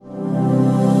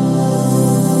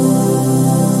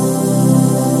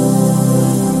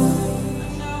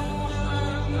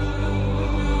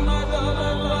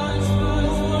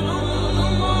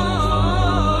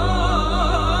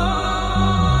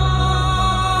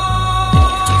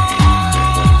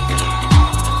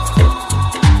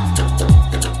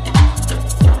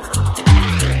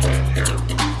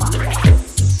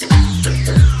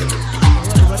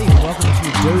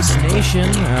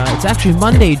edition. It's actually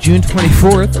Monday, June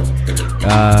 24th.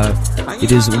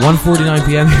 It is 1:49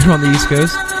 p.m. here on the East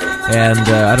Coast, and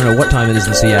I don't know what time it is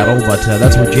in Seattle, but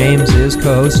that's where James is,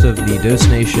 co-host of the Dose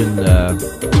Nation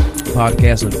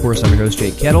podcast, and of course I'm your host,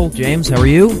 Jake Kettle. James, how are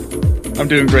you? I'm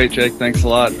doing great, Jake. Thanks a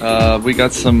lot. We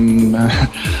got some...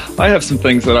 I have some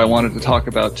things that I wanted to talk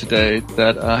about today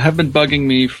that have been bugging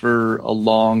me for a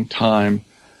long time.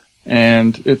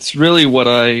 And it's really what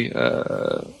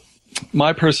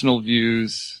my personal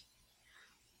views...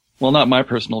 Well, not my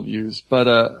personal views,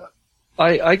 but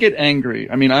I get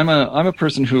angry. I mean, I'm a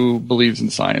person who believes in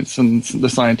science and the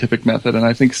scientific method, and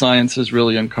I think science has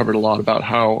really uncovered a lot about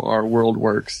how our world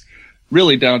works.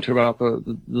 Really down to about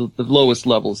the lowest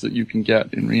levels that you can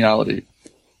get in reality.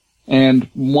 And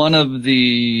one of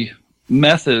the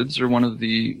methods or one of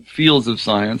the fields of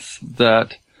science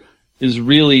that is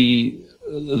really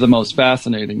the most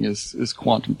fascinating is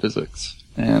quantum physics.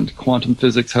 And quantum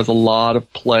physics has a lot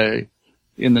of play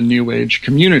in the New Age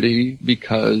community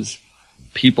because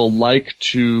people like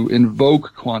to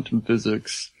invoke quantum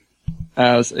physics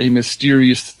as a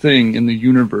mysterious thing in the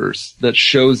universe that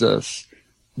shows us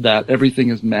that everything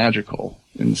is magical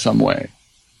in some way.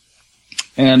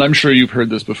 And I'm sure you've heard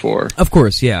this before. Of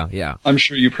course, yeah. I'm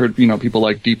sure you've heard, people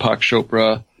like Deepak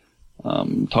Chopra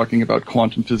talking about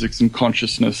quantum physics and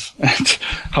consciousness and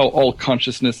how all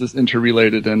consciousness is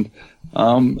interrelated. And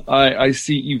I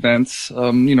see events,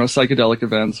 psychedelic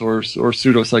events or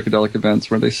pseudo-psychedelic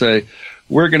events where they say,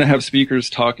 we're going to have speakers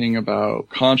talking about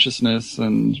consciousness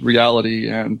and reality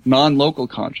and non-local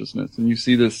consciousness. And you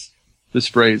see this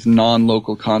phrase,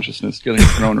 non-local consciousness, getting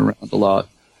thrown around a lot.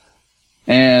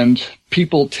 And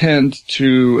people tend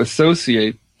to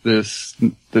associate this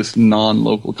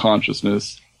non-local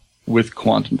consciousness with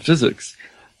quantum physics.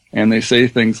 And they say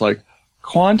things like,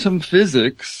 quantum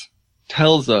physics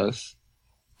tells us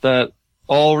that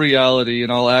all reality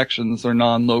and all actions are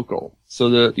non-local, so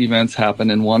that events happen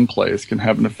in one place can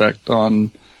have an effect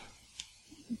on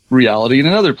reality in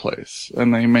another place.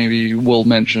 And they maybe will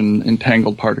mention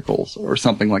entangled particles or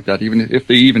something like that, even if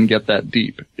they even get that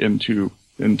deep into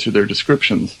their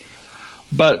descriptions.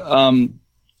 But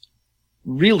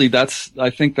really I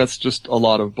think that's just a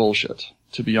lot of bullshit,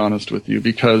 to be honest with you,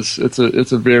 because it's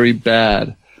a very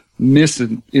bad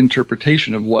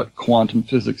misinterpretation of what quantum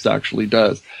physics actually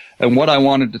does. And what I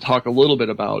wanted to talk a little bit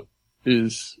about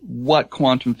is what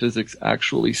quantum physics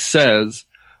actually says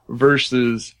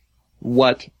versus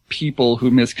what people who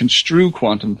misconstrue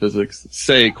quantum physics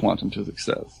say quantum physics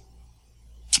says.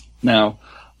 Now,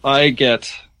 I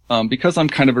get, because I'm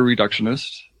kind of a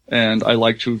reductionist, and I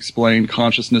like to explain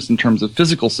consciousness in terms of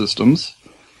physical systems,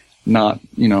 not,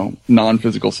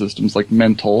 non-physical systems like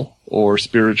mental or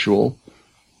spiritual,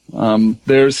 I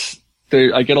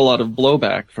get a lot of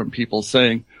blowback from people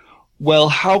saying, well,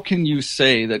 how can you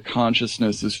say that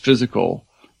consciousness is physical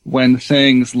when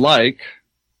things like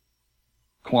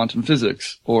quantum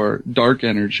physics or dark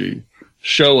energy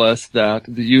show us that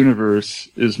the universe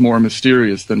is more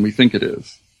mysterious than we think it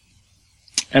is?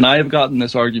 And I have gotten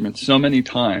this argument so many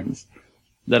times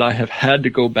that I have had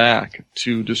to go back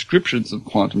to descriptions of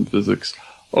quantum physics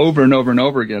over and over and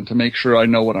over again to make sure I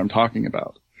know what I'm talking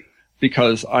about.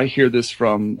 Because I hear this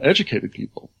from educated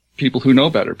people who know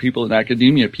better, people in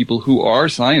academia, people who are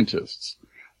scientists.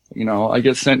 I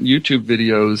get sent YouTube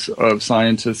videos of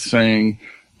scientists saying,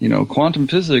 quantum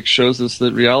physics shows us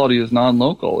that reality is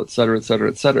non-local, et cetera, et cetera,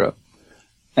 et cetera.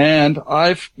 And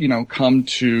I've, come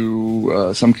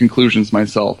to some conclusions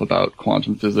myself about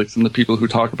quantum physics and the people who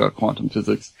talk about quantum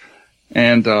physics.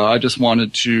 And I just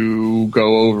wanted to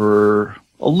go over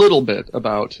a little bit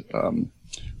about,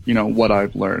 what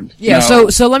I've learned. Yeah, now,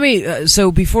 so let me,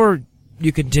 so before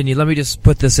you continue, let me just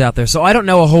put this out there. So I don't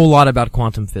know a whole lot about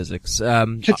quantum physics. Tell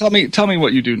me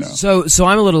what you do know. So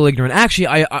I'm a little ignorant. Actually,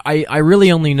 I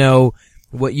really only know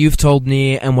what you've told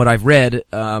me and what I've read,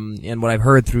 and what I've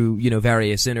heard through,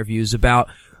 various interviews about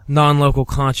non-local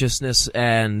consciousness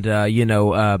and,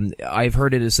 I've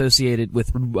heard it associated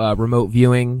with, remote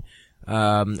viewing.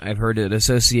 I've heard it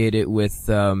associated with,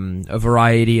 a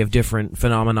variety of different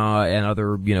phenomena and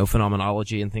other,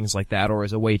 phenomenology and things like that, or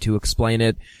as a way to explain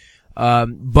it.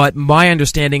 But my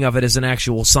understanding of it as an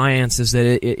actual science is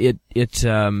that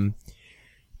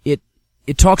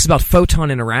it talks about photon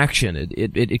interaction.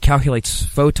 It calculates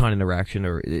photon interaction,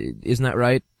 or isn't that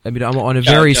right? I mean, on a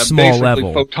very small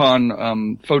level. Photon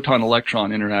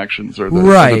electron interactions are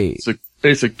the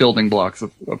basic building blocks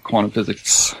of quantum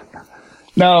physics.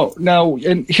 Now,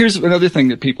 and here's another thing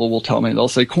that people will tell me. They'll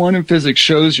say quantum physics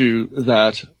shows you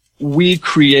that we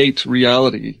create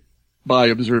reality by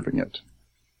observing it.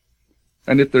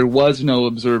 And if there was no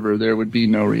observer, there would be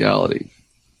no reality.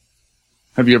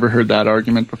 Have you ever heard that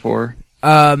argument before?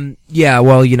 Yeah,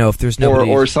 well, if there's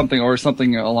nobody... Or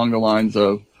something along the lines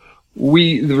of,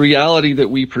 the reality that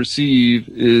we perceive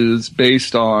is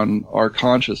based on our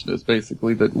consciousness,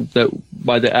 basically, that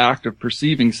by the act of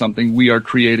perceiving something, we are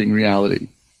creating reality.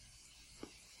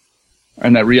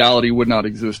 And that reality would not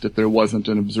exist if there wasn't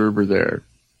an observer there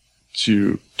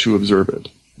to observe it.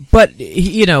 But,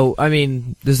 I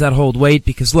mean, does that hold weight?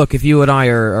 Because look, if you and I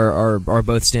are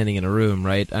both standing in a room,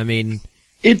 right? I mean...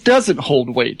 It doesn't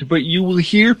hold weight, but you will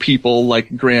hear people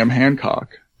like Graham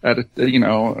Hancock at a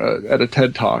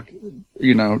TED Talk,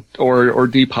 or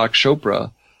Deepak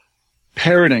Chopra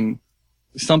parroting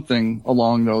something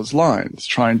along those lines,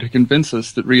 trying to convince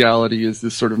us that reality is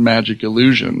this sort of magic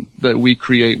illusion that we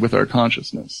create with our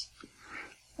consciousness.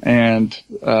 And,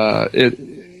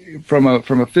 from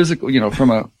a physical, from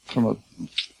a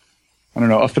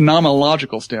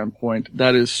phenomenological standpoint,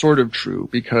 that is sort of true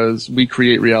because we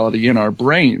create reality in our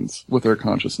brains with our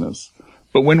consciousness.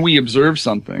 But when we observe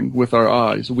something with our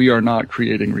eyes, we are not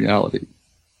creating reality.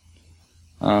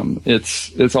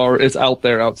 It's out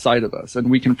there outside of us, and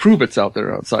we can prove it's out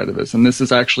there outside of us. And this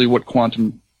is actually what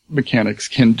quantum mechanics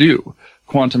can do.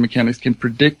 Quantum mechanics can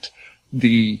predict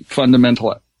the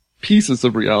fundamental pieces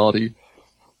of reality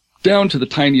down to the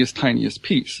tiniest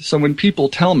piece. So when people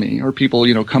tell me, or people,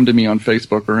 come to me on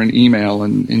Facebook or an email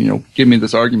and give me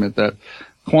this argument that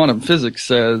quantum physics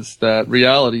says that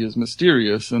reality is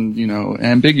mysterious and,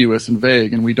 ambiguous and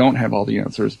vague and we don't have all the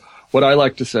answers, what I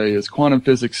like to say is quantum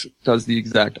physics does the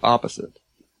exact opposite.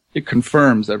 It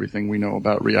confirms everything we know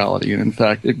about reality. And in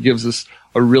fact, it gives us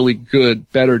a really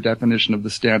good, better definition of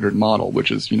the standard model, which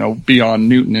is, beyond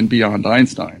Newton and beyond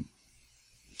Einstein.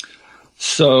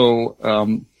 So,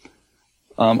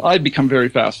 I've become very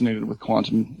fascinated with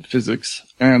quantum physics,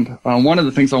 and one of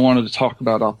the things I wanted to talk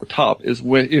about off the top is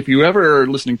if you ever are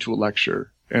listening to a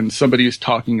lecture and somebody is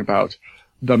talking about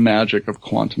the magic of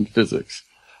quantum physics,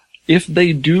 if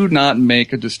they do not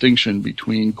make a distinction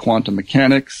between quantum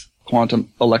mechanics,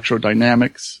 quantum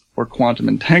electrodynamics, or quantum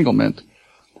entanglement,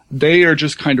 they are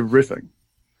just kind of riffing.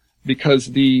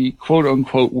 Because the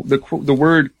quote-unquote, the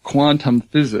word quantum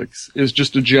physics is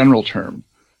just a general term.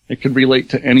 It could relate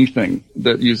to anything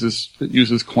that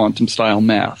uses quantum-style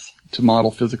math to model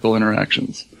physical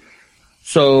interactions.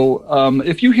 So,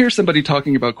 if you hear somebody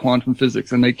talking about quantum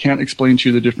physics and they can't explain to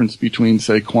you the difference between,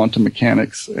 say, quantum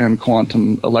mechanics and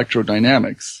quantum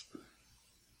electrodynamics,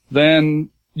 then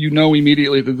you know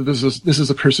immediately that this is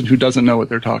a person who doesn't know what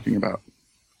they're talking about.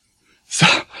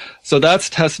 So that's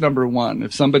test number one.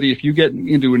 If you get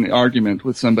into an argument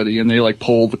with somebody and they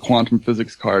pull the quantum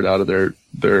physics card out of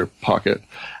their pocket,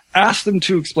 ask them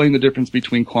to explain the difference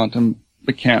between quantum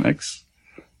mechanics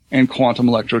and quantum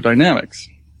electrodynamics.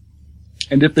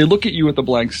 And if they look at you with a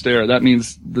blank stare, that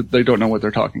means that they don't know what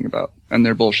they're talking about and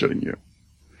they're bullshitting you.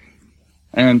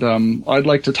 And I'd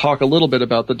like to talk a little bit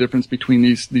about the difference between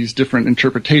these different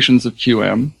interpretations of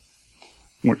QM,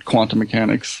 quantum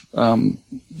mechanics,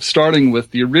 starting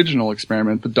with the original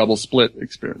experiment, the double slit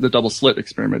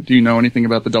experiment. Do you know anything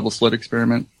about the double slit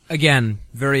experiment? Again,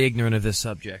 very ignorant of this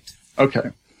subject.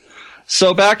 Okay.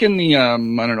 So back in the,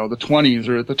 the 20s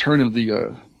or at the turn of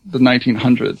the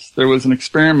 1900s, there was an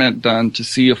experiment done to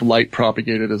see if light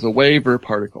propagated as a wave or a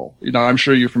particle. I'm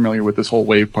sure you're familiar with this whole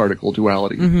wave-particle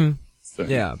duality thing.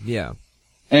 Yeah.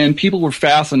 And people were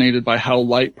fascinated by how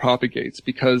light propagates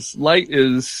because light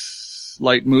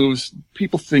moves.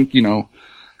 People think,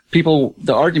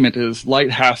 the argument is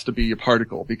light has to be a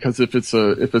particle because if it's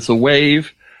a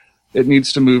wave, it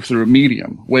needs to move through a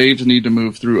medium. Waves need to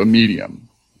move through a medium.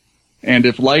 And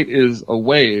if light is a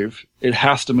wave, it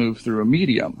has to move through a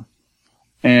medium.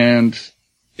 And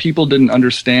people didn't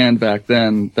understand back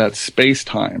then that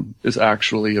space-time is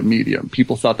actually a medium.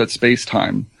 People thought that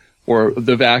space-time, or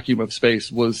the vacuum of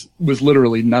space, was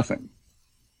literally nothing.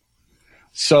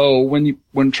 So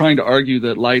when trying to argue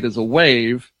that light is a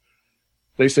wave,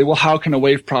 they say, well, how can a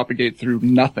wave propagate through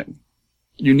nothing?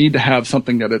 You need to have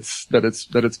something that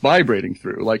it's vibrating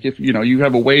through. Like if, you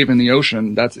have a wave in the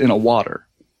ocean, that's in a water.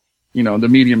 The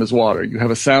medium is water. You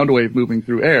have a sound wave moving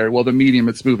through air. Well, the medium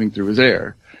it's moving through is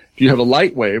air. If you have a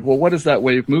light wave, well, what is that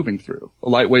wave moving through? A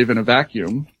light wave in a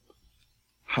vacuum.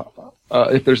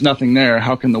 If there's nothing there,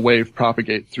 how can the wave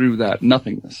propagate through that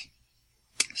nothingness?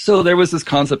 So there was this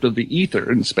concept of the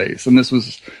ether in space, and this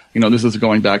was, this is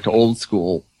going back to old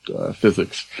school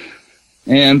physics.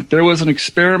 And there was an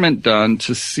experiment done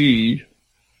to see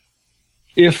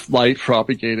if light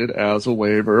propagated as a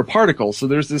wave or a particle. So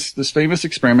there's this famous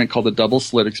experiment called the double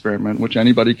slit experiment, which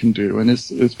anybody can do. And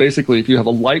it's basically if you have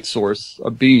a light source, a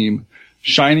beam,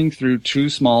 shining through two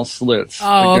small slits.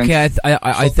 Oh, okay.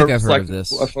 I think I've heard of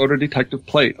this. A photodetective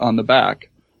plate on the back.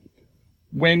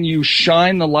 When you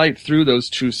shine the light through those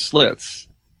two slits,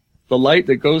 the light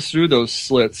that goes through those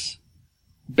slits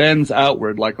bends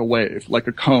outward like a wave, like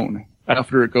a cone,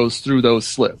 after it goes through those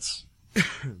slits.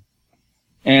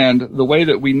 And the way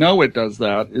that we know it does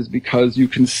that is because you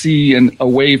can see a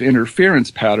wave interference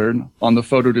pattern on the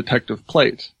photodetective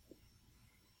plate.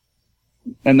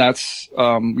 And that's,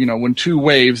 when two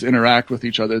waves interact with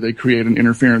each other, they create an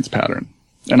interference pattern.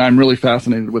 And I'm really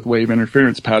fascinated with wave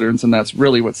interference patterns, and that's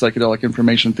really what psychedelic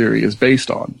information theory is based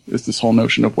on, is this whole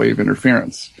notion of wave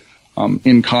interference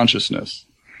in consciousnness.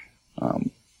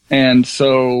 And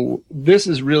so this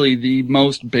is really the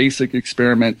most basic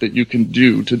experiment that you can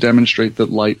do to demonstrate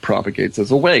that light propagates as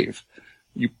a wave.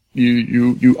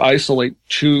 You isolate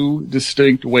two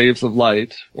distinct waves of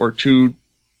light, or two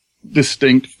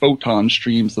distinct photon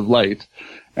streams of light,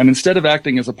 and instead of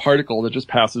acting as a particle that just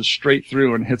passes straight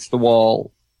through and hits the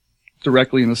wall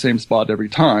directly in the same spot every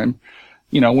time,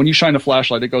 when you shine a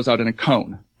flashlight, it goes out in a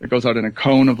cone. It goes out in a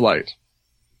cone of light.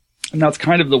 And that's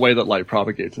kind of the way that light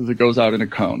propagates, is it goes out in a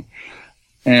cone.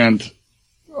 And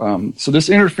so this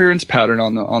interference pattern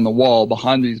on the wall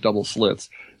behind these double slits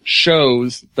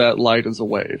shows that light is a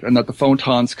wave, and that the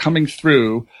photons coming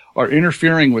through are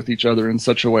interfering with each other in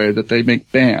such a way that they make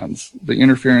bands. The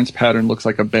interference pattern looks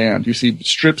like a band. You see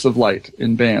strips of light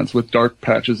in bands with dark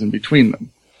patches in between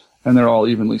them, and they're all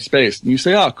evenly spaced. And you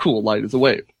say, cool, light is a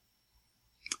wave.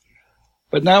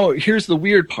 But now here's the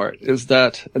weird part, is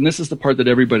that, and this is the part that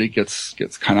everybody gets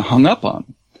kind of hung up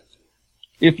on.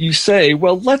 If you say,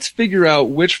 well, let's figure out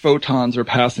which photons are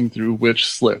passing through which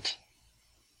slit,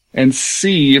 and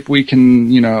see if we can,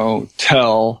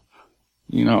 tell,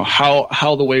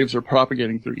 how the waves are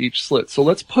propagating through each slit. So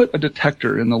let's put a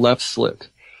detector in the left slit,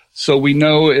 so we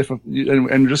know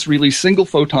and just release single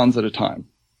photons at a time.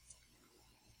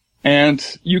 And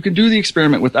you can do the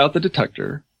experiment without the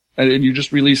detector, and you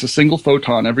just release a single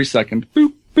photon every second,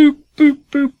 boop, boop, boop,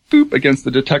 boop, boop, against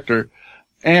the detector,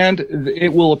 and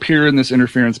it will appear in this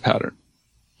interference pattern.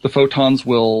 The photons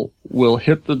will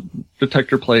hit the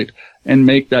detector plate and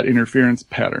make that interference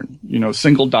pattern,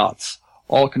 single dots,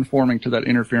 all conforming to that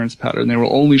interference pattern. They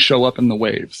will only show up in the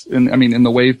waves, in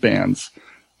the wave bands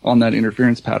on that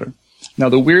interference pattern. Now,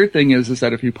 the weird thing is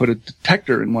that if you put a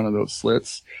detector in one of those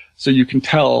slits, so you can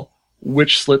tell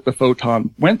which slit the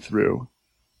photon went through,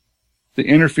 the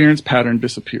interference pattern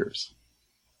disappears.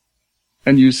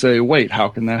 And you say, wait, how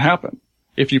can that happen?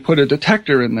 If you put a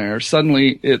detector in there,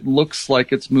 suddenly it looks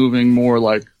like it's moving more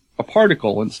like a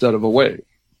particle instead of a wave.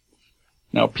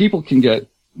 Now, people can get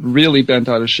really bent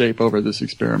out of shape over this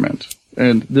experiment.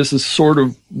 And this is sort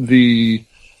of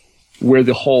where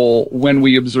the whole, when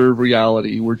we observe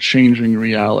reality, we're changing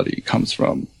reality comes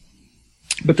from.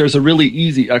 But there's a really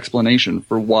easy explanation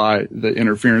for why the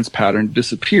interference pattern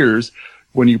disappears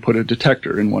when you put a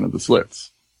detector in one of the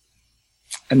slits.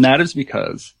 And that is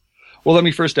because, well, let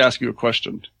me first ask you a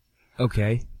question.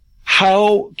 Okay.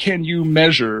 How can you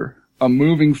measure a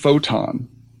moving photon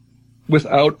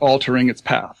without altering its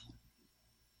path?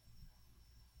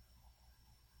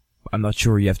 I'm not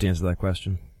sure you have to answer that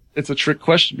question. It's a trick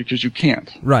question because you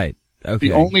can't. Right. Okay.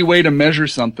 The only way to measure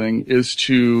something is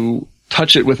to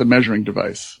touch it with a measuring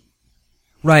device.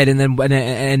 Right, and then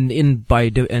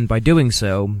by doing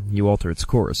so, you alter its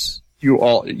course.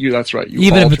 That's right.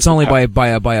 Even if it's only by a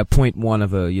 0.1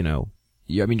 of a,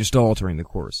 you're still altering the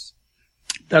course.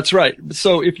 That's right.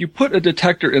 So if you put a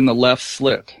detector in the left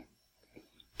slit,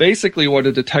 basically what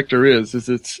a detector is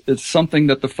it's something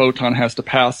that the photon has to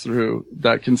pass through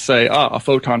that can say, a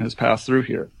photon has passed through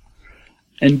here.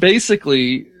 And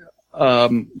basically,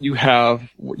 you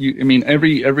have,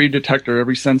 every detector,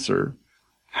 every sensor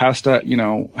has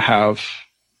to, have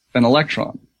an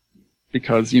electron,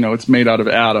 because, it's made out of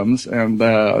atoms, and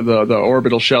the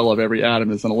orbital shell of every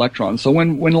atom is an electron. So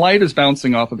when light is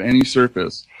bouncing off of any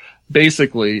surface,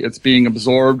 basically it's being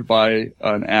absorbed by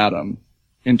an atom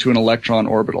into an electron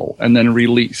orbital and then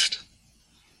released.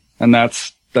 And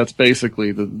that's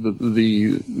basically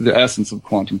the essence of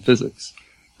quantum physics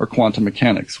or quantum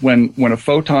mechanics. When a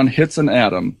photon hits an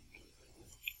atom,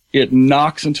 it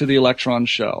knocks into the electron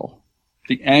shell.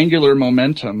 The angular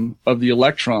momentum of the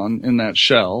electron in that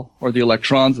shell, or the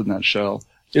electrons in that shell,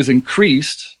 is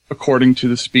increased according to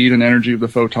the speed and energy of the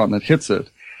photon that hits it.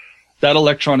 That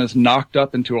electron is knocked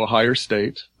up into a higher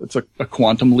state. It's a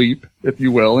quantum leap, if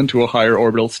you will, into a higher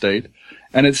orbital state.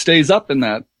 And it stays up in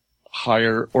that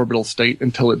higher orbital state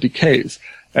until it decays.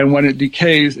 And when it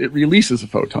decays, it releases a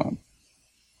photon.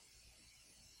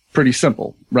 pretty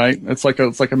simple, right? It's like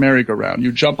a merry-go-round.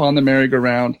 You jump on the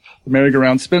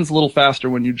merry-go-round spins a little faster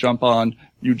when you jump on,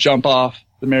 you jump off,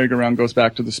 the merry-go-round goes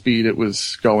back to the speed it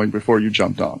was going before you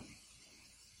jumped on.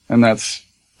 And that's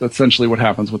essentially what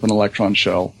happens with an electron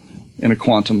shell in a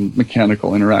quantum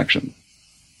mechanical interaction.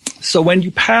 So when you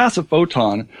pass a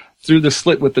photon through the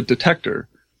slit with the detector,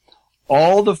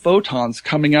 all the photons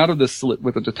coming out of this slit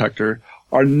with the detector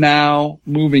are now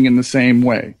moving in the same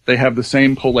way. They have the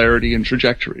same polarity and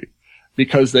trajectory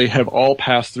because they have all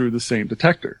passed through the same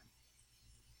detector.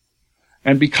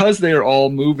 And because they are all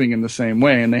moving in the same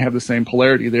way and they have the same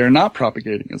polarity, they are not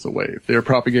propagating as a wave. They are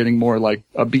propagating more like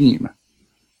a beam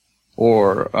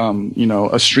or,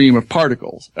 a stream of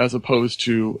particles as opposed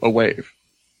to a wave.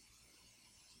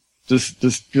 Does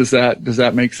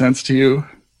that make sense to you?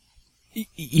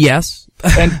 Yes.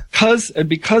 and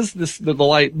because the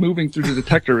light moving through the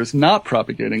detector is not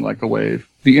propagating like a wave,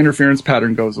 the interference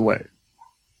pattern goes away.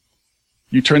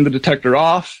 You turn the detector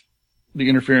off, the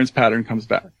interference pattern comes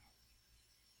back.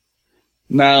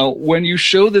 Now, when you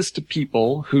show this to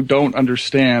people who don't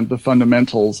understand the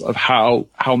fundamentals of how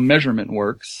measurement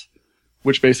works,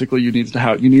 which basically you need to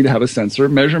have a sensor.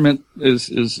 Measurement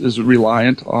is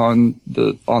reliant on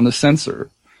the sensor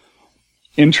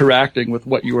interacting with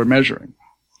what you are measuring.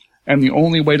 And the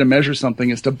only way to measure something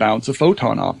is to bounce a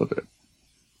photon off of it.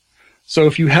 So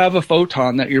if you have a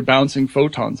photon that you're bouncing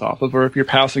photons off of, or if you're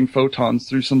passing photons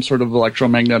through some sort of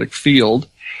electromagnetic field,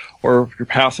 or if you're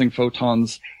passing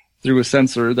photons through a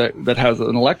sensor that has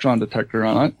an electron detector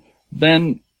on it,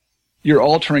 then you're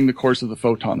altering the course of the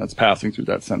photon that's passing through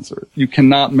that sensor. You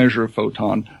cannot measure a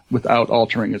photon without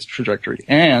altering its trajectory.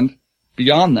 And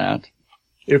beyond that,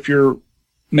 if you're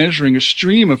measuring a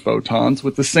stream of photons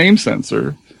with the same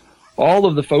sensor, all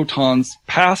of the photons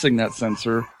passing that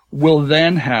sensor will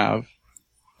then have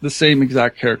the same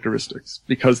exact characteristics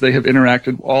because they have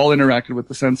all interacted with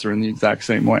the sensor in the exact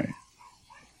same way.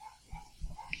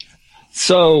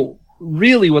 So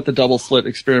really what the double slit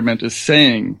experiment is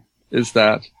saying is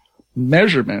that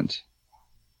measurement,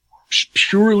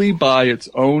 purely by its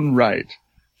own right,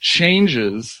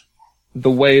 changes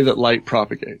the way that light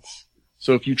propagates.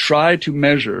 So if you try to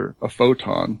measure a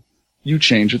photon, you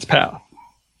change its path.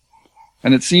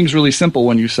 And it seems really simple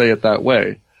when you say it that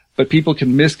way, but people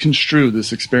can misconstrue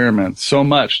this experiment so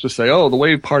much to say, oh, the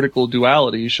wave-particle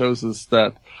duality shows us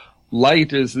that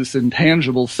light is this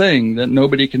intangible thing that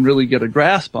nobody can really get a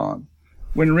grasp on,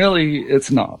 when really it's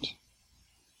not.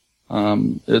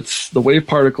 It's the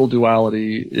wave-particle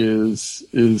duality is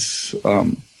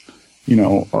a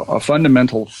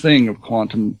fundamental thing of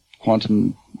quantum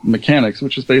mechanics,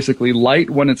 which is basically light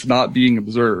when it's not being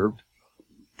observed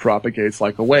propagates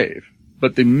like a wave.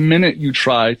 But the minute you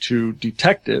try to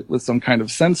detect it with some kind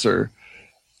of sensor,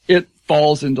 it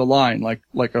falls into line like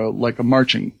a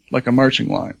marching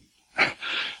line,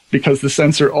 because the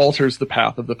sensor alters the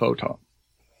path of the photon.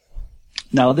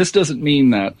 Now, this doesn't mean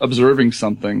that observing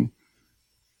something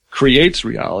creates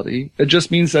reality. It just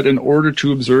means that in order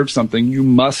to observe something, you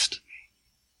must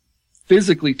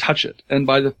physically touch it. And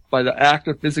by the act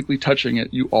of physically touching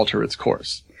it, you alter its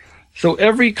course. So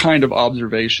every kind of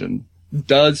observation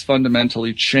does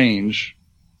fundamentally change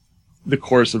the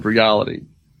course of reality.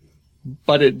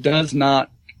 But it does not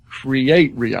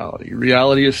create reality.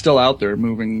 Reality is still out there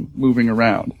moving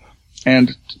around.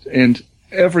 And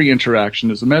every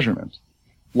interaction is a measurement.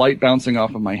 Light bouncing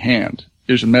off of my hand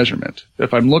is a measurement.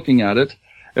 If I'm looking at it,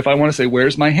 if I want to say,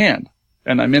 where's my hand?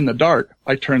 And I'm in the dark,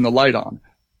 I turn the light on.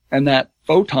 And that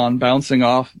photon bouncing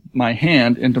off my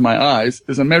hand into my eyes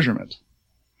is a measurement.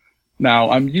 Now,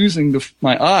 I'm using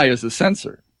my eye as a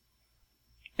sensor.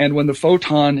 And when the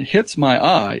photon hits my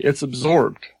eye, it's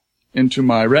absorbed into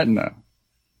my retina.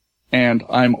 And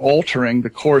I'm altering the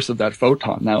course of that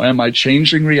photon. Now, am I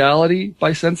changing reality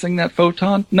by sensing that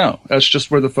photon? No, that's just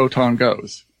where the photon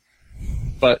goes.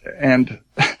 And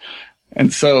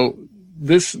so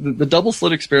the double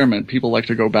slit experiment, people like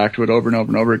to go back to it over and over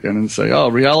and over again and say, oh,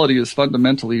 reality is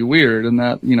fundamentally weird and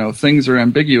that, things are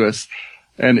ambiguous.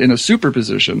 And in a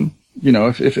superposition,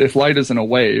 if light is in a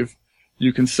wave,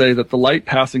 you can say that the light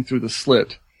passing through the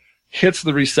slit hits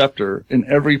the receptor in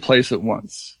every place at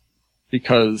once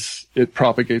because it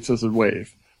propagates as a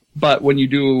wave. But when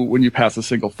you pass a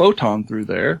single photon through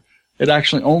there, it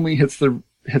actually only hits the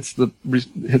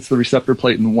receptor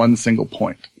plate in one single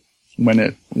point when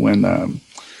the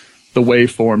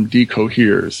waveform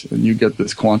decoheres and you get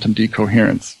this quantum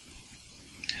decoherence.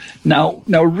 Now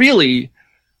really,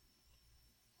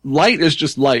 light is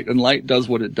just light, and light does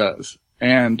what it does.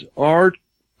 And our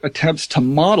attempts to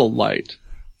model light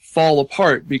fall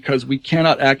apart because we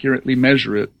cannot accurately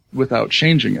measure it without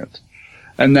changing it.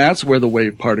 And that's where the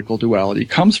wave-particle duality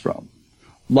comes from.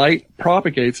 Light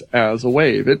propagates as a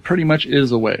wave. It pretty much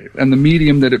is a wave. And the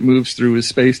medium that it moves through is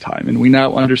space-time. And we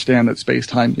now understand that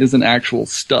space-time isn't actual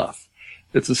stuff.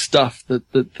 It's a stuff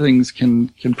that things can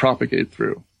propagate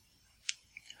through.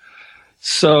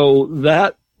 So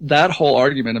that whole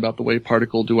argument about the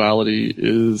wave-particle duality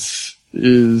is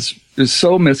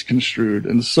so misconstrued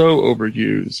and so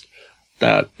overused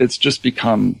that it's just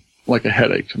become like a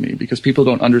headache to me, because people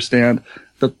don't understand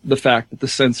the fact that the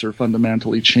sensor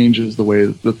fundamentally changes the way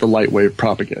that the light wave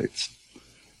propagates.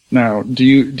 Now, do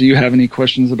you have any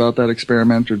questions about that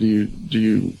experiment, or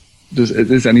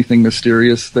is anything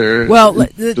mysterious there? Well,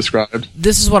 described?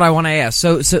 This is what I want to ask.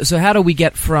 So how do we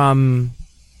get from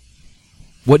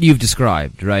what you've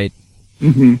described, right,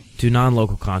 to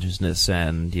non-local consciousness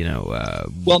and,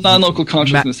 well, non-local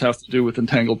consciousness has to do with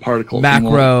entangled particles.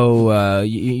 Macro,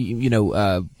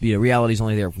 reality is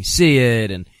only there if we see it,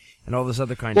 and all this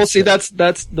other kind of stuff. Well, see,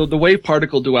 that's the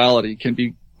wave-particle duality can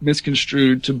be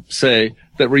misconstrued to say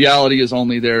that reality is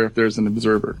only there if there's an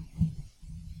observer.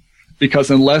 Because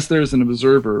unless there's an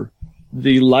observer,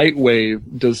 the light wave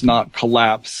does not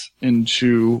collapse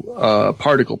into a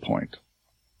particle point.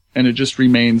 And it just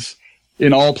remains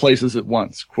in all places at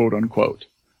once, quote unquote.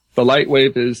 The light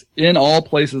wave is in all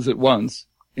places at once,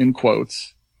 in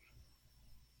quotes,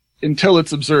 until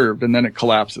it's observed, and then it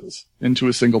collapses into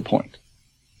a single point.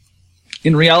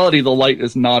 In reality, the light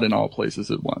is not in all places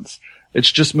at once.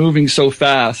 It's just moving so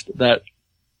fast that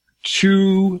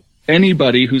to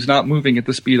anybody who's not moving at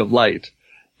the speed of light,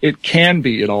 it can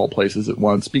be in all places at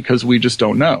once, because we just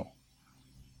don't know.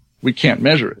 We can't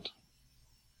measure it.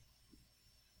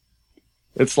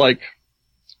 It's like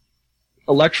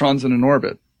electrons in an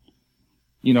orbit.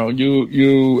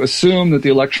 You assume that the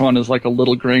electron is like a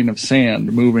little grain of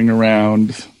sand moving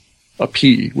around a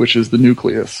pea, which is the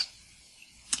nucleus.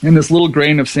 And this little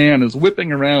grain of sand is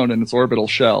whipping around in its orbital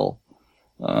shell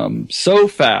so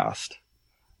fast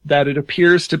that it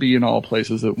appears to be in all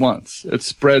places at once. It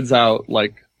spreads out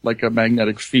like a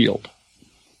magnetic field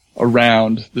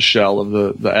around the shell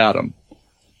of the atom.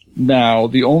 Now,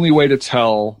 the only way to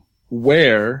tell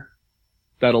where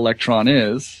that electron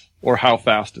is, or how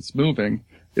fast it's moving,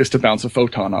 is to bounce a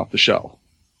photon off the shell.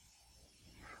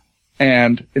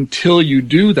 And until you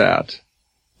do that,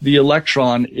 the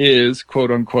electron is,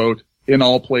 quote unquote, in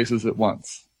all places at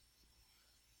once.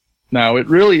 Now, it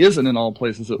really isn't in all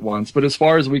places at once, but as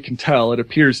far as we can tell, it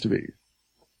appears to be.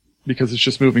 Because it's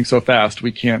just moving so fast,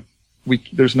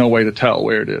 there's no way to tell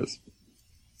where it is.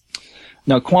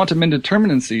 Now, quantum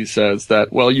indeterminacy says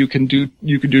that, well, you can do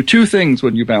two things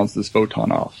when you bounce this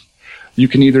photon off. You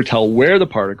can either tell where the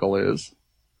particle is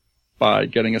by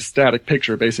getting a static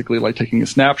picture, basically like taking a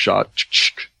snapshot,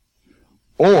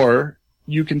 or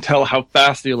you can tell how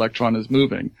fast the electron is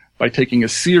moving by taking a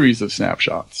series of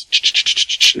snapshots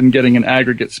and getting an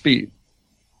aggregate speed.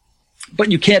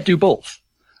 But you can't do both.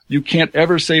 You can't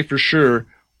ever say for sure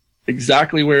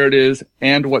exactly where it is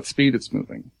and what speed it's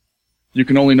moving. You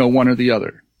can only know one or the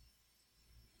other.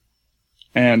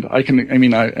 And I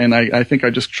think I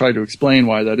just tried to explain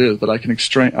why that is, but I can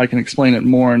explain it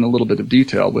more in a little bit of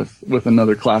detail with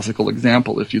another classical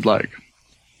example if you'd like.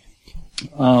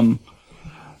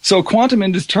 So quantum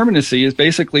indeterminacy is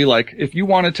basically like if you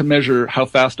wanted to measure how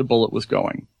fast a bullet was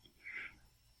going,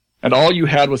 and all you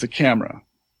had was a camera,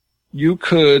 you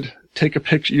could take a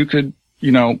picture, you could,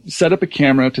 set up a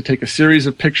camera to take a series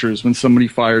of pictures when somebody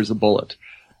fires a bullet,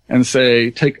 and say,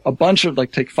 take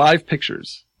 5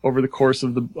 pictures over the course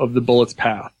of the bullet's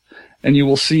path. And you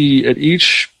will see at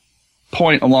each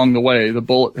point along the way, the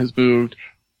bullet has moved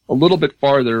a little bit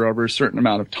farther over a certain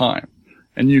amount of time.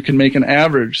 And you can make an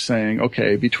average saying,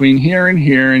 okay, between here and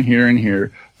here and here and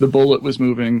here, the bullet was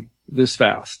moving this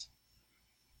fast.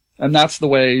 And that's the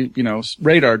way,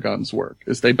 radar guns work,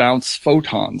 is they bounce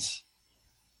photons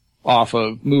off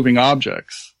of moving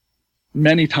objects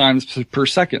many times per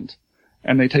second.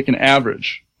 And they take an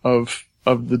average of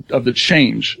the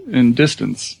change in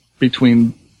distance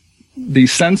between the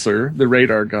sensor, the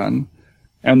radar gun,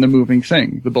 and the moving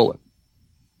thing, the bullet.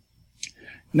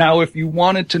 Now, if you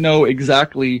wanted to know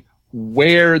exactly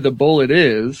where the bullet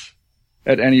is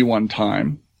at any one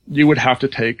time, you would have to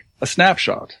take a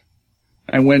snapshot.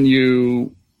 And when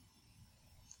you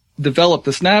develop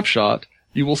the snapshot,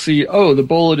 you will see, the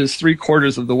bullet is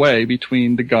 3/4 of the way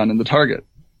between the gun and the target.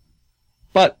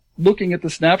 But looking at the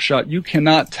snapshot, you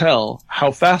cannot tell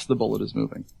how fast the bullet is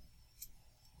moving.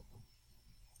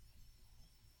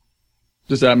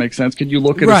 Does that make sense? Can you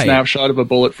look at a snapshot of a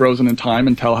bullet frozen in time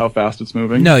and tell how fast it's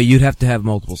moving? No, you'd have to have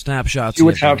multiple snapshots. You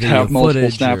would have to have multiple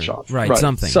snapshots. Right,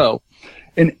 something. So,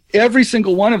 in every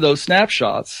single one of those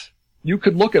snapshots, you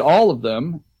could look at all of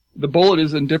them. The bullet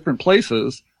is in different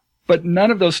places, but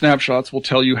none of those snapshots will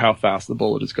tell you how fast the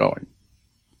bullet is going.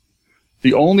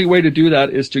 The only way to do that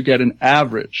is to get an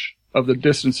average of the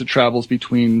distance it travels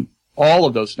between all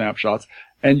of those snapshots,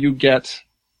 and you get,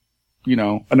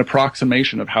 an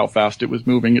approximation of how fast it was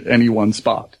moving at any one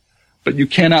spot. But you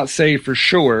cannot say for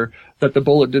sure that the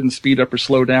bullet didn't speed up or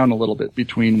slow down a little bit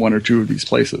between one or two of these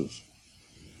places.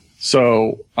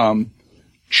 So,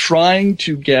 trying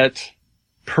to get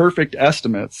perfect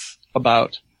estimates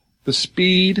about the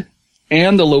speed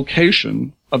and the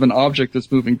location of an object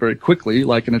that's moving very quickly,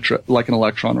 like an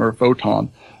electron or a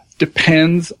photon,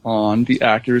 depends on the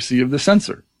accuracy of the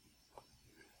sensor.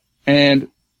 And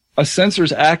a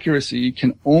sensor's accuracy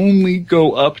can only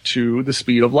go up to the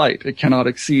speed of light. It cannot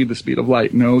exceed the speed of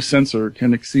light. No sensor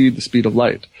can exceed the speed of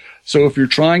light. So if you're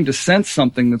trying to sense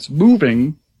something that's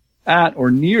moving at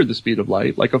or near the speed of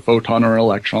light, like a photon or an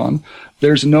electron,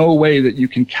 there's no way that you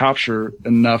can capture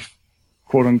enough,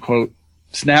 quote unquote,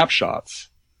 snapshots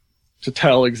to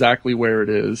tell exactly where it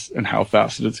is and how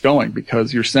fast it's going,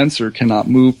 because your sensor cannot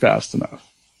move fast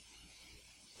enough.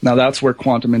 Now that's where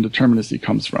quantum indeterminacy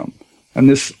comes from. And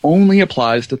this only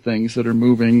applies to things that are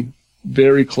moving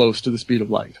very close to the speed of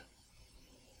light.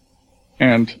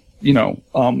 And,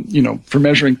 for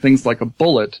measuring things like a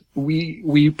bullet,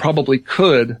 we probably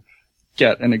could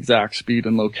get an exact speed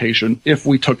and location if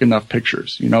we took enough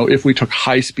pictures. If we took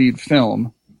high-speed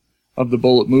film of the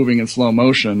bullet moving in slow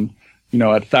motion,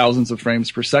 at thousands of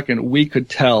frames per second, we could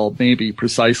tell maybe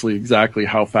precisely exactly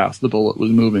how fast the bullet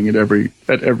was moving at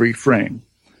every frame.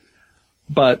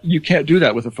 But you can't do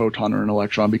that with a photon or an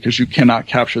electron because you cannot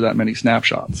capture that many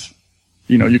snapshots.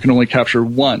 You can only capture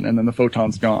one, and then the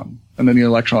photon's gone, and then the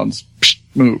electron's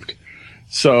moved.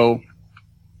 So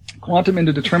quantum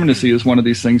indeterminacy is one of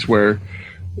these things where,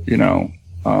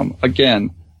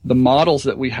 again, the models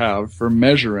that we have for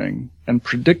measuring and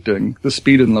predicting the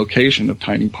speed and location of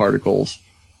tiny particles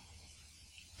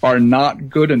are not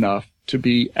good enough to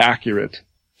be accurate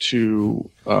to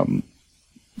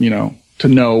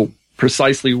know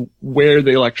precisely where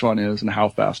the electron is and how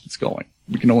fast it's going.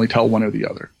 We can only tell one or the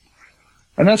other.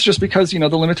 And that's just because, the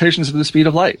limitations of the speed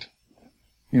of light.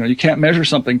 You can't measure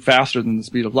something faster than the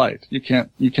speed of light. You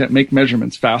can't make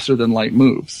measurements faster than light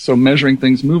moves. So measuring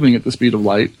things moving at the speed of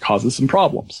light causes some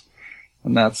problems.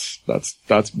 And that's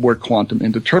where quantum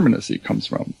indeterminacy comes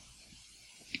from.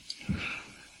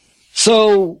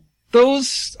 So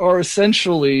those are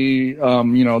essentially,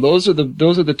 those are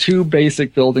the two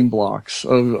basic building blocks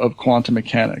of quantum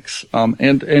mechanics.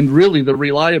 And really the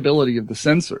reliability of the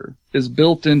sensor is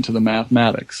built into the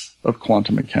mathematics of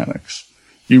quantum mechanics.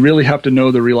 You really have to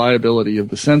know the reliability of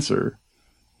the sensor,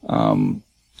 and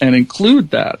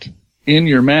include that in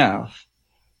your math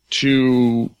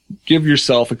to give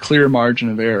yourself a clear margin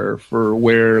of error for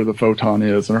where the photon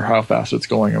is or how fast it's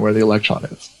going or where the electron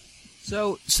is.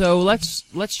 So let's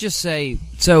just ask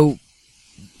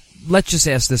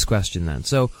this question then.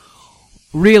 So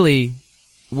really,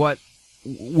 what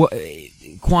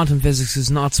quantum physics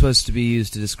is not supposed to be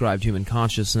used to describe human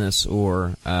consciousness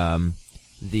or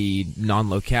the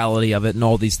non-locality of it and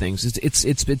all these things.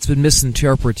 It's been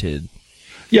misinterpreted.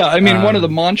 Yeah, I mean, one of the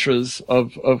mantras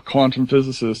of quantum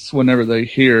physicists, whenever they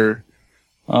hear,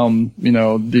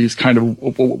 these kind of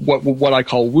what I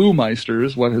call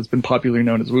woo-meisters, what has been popularly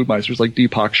known as woo-meisters, like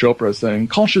Deepak Chopra saying,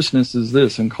 consciousness is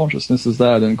this and consciousness is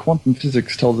that, and quantum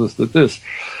physics tells us that this.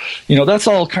 That's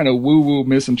all kind of woo-woo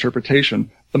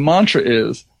misinterpretation. The mantra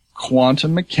is,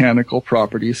 quantum mechanical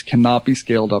properties cannot be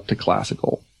scaled up to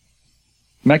classical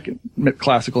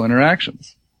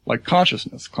interactions. Like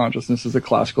consciousness. Consciousness is a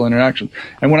classical interaction.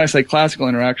 And when I say classical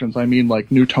interactions, I mean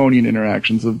like Newtonian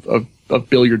interactions of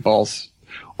billiard balls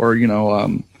or,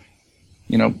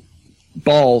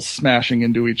 balls smashing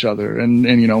into each other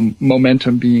and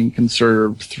momentum being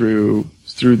conserved through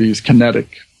these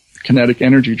kinetic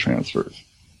energy transfers.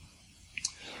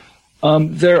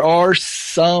 There are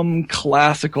some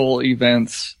classical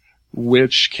events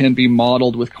which can be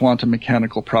modeled with quantum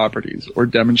mechanical properties or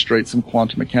demonstrate some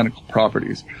quantum mechanical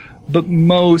properties. But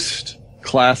most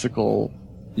classical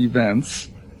events,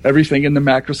 everything in the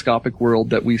macroscopic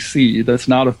world that we see that's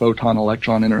not a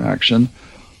photon-electron interaction,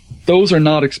 those are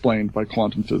not explained by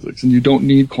quantum physics, and you don't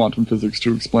need quantum physics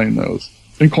to explain those.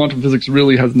 And quantum physics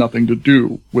really has nothing to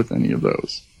do with any of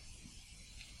those.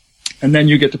 And then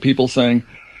you get to people saying,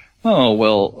 oh,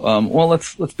 well,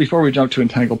 let's before we jump to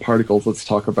entangled particles, let's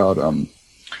talk about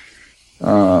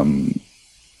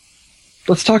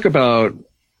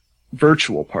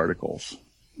virtual particles,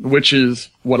 which is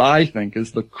what I think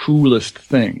is the coolest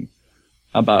thing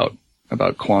about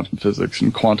quantum physics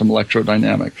and quantum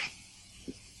electrodynamics.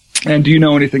 And do you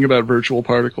know anything about virtual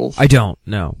particles? I don't,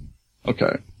 no.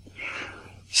 Okay.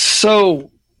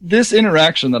 So this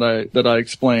interaction that I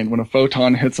explained, when a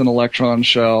photon hits an electron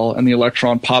shell and the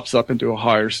electron pops up into a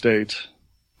higher state,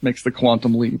 makes the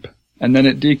quantum leap, and then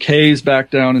it decays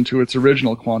back down into its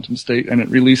original quantum state and it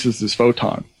releases this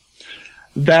photon.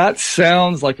 That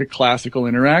sounds like a classical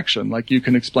interaction. Like you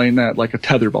can explain that like a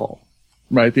tetherball,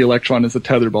 right? The electron is a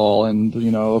tetherball and,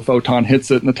 a photon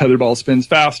hits it and the tetherball spins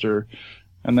faster.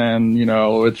 And then,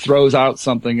 it throws out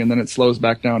something and then it slows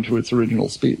back down to its original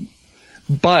speed.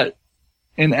 But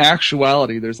in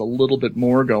actuality, there's a little bit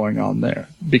more going on there,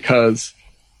 because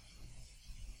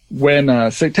when,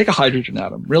 take a hydrogen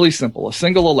atom, really simple, a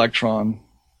single electron,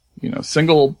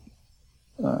 single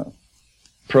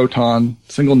proton,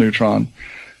 single neutron.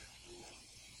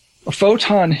 A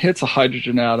photon hits a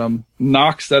hydrogen atom,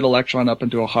 knocks that electron up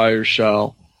into a higher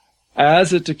shell.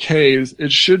 As it decays,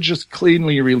 it should just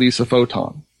cleanly release a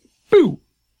photon. Boo!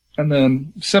 And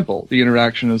then, simple, the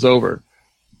interaction is over.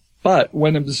 But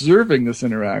when observing this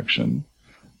interaction,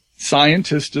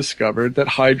 scientists discovered that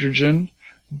hydrogen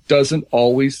doesn't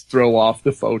always throw off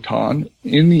the photon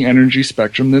in the energy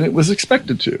spectrum that it was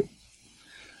expected to.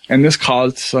 And this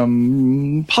caused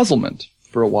some puzzlement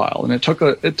for a while. And it took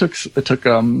a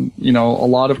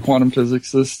lot of quantum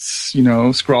physicists,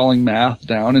 scrawling math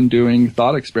down and doing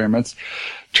thought experiments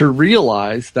to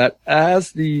realize that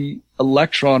as the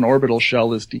electron orbital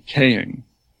shell is decaying,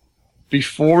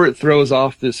 before it throws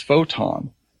off this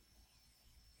photon,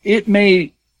 it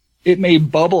may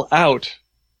bubble out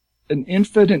an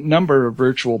infinite number of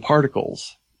virtual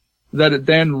particles that it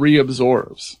then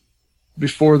reabsorbs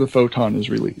before the photon is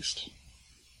released.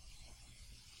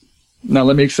 Now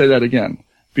let me say that again.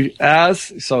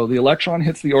 So the electron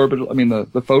hits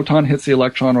the photon hits the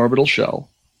electron orbital shell.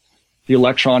 The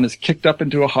electron is kicked up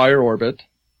into a higher orbit.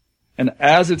 And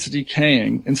as it's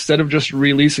decaying, instead of just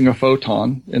releasing a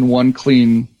photon in one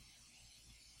clean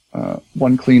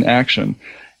action,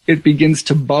 it begins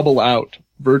to bubble out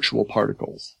virtual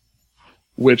particles,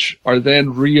 which are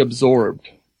then reabsorbed.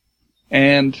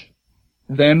 And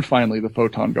then finally the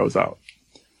photon goes out.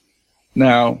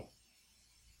 Now,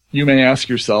 you may ask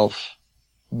yourself,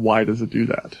 why does it do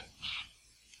that?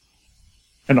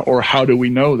 Or how do we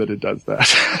know that it does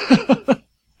that?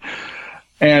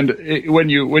 And when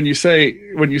you say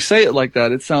it like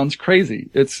that, it sounds crazy.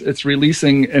 It's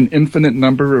releasing an infinite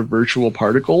number of virtual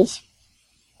particles.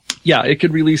 Yeah, it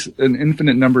could release an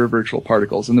infinite number of virtual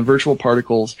particles, and the virtual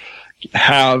particles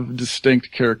have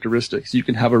distinct characteristics. You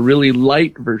can have a really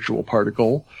light virtual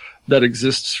particle that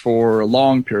exists for a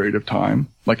long period of time,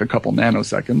 like a couple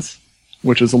nanoseconds,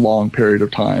 which is a long period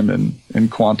of time in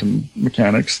quantum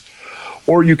mechanics.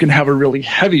 Or you can have a really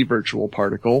heavy virtual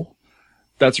particle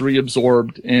that's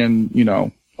reabsorbed in,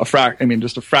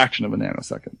 just a fraction of a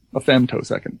nanosecond, a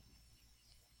femtosecond.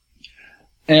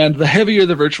 And the heavier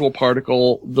the virtual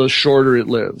particle, the shorter it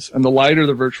lives. And the lighter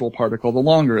the virtual particle, the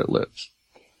longer it lives.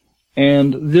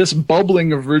 And this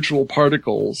bubbling of virtual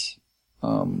particles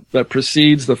that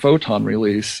precedes the photon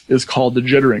release is called the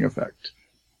jittering effect.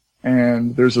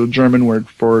 And there's a German word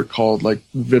for it called like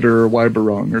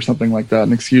Widderweiberung or something like that.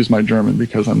 And excuse my German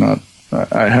because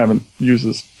I haven't used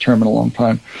this term in a long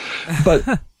time.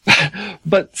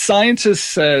 But scientists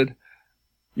said,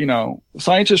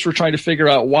 scientists were trying to figure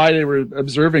out why they were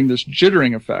observing this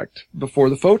jittering effect before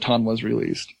the photon was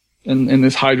released in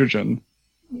this hydrogen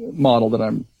model that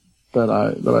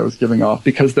I was giving off,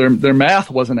 because their math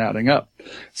wasn't adding up.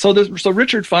 So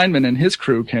Richard Feynman and his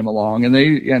crew came along, and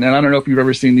I don't know if you've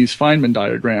ever seen these Feynman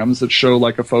diagrams that show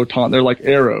like a photon. They're like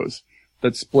arrows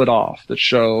that split off, that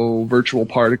show virtual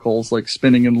particles like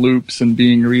spinning in loops and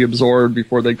being reabsorbed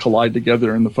before they collide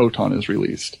together and the photon is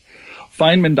released.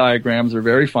 Feynman diagrams are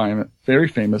very famous.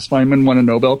 Feynman won a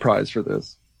Nobel Prize for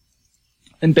this.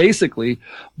 And basically,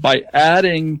 by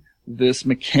adding this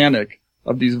mechanic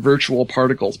of these virtual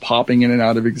particles popping in and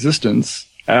out of existence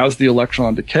as the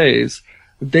electron decays,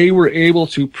 they were able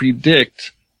to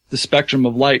predict the spectrum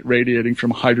of light radiating from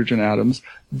hydrogen atoms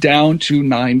down to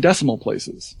 9 decimal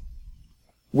places,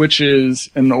 which is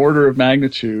an order of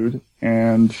magnitude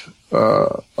and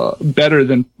better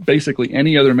than basically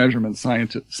any other measurement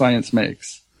science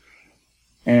makes,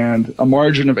 and a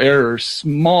margin of error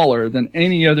smaller than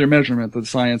any other measurement that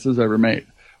science has ever made.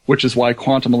 Which is why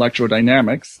quantum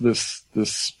electrodynamics,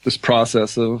 this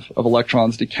process of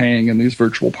electrons decaying and these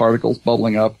virtual particles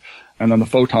bubbling up and then the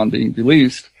photon being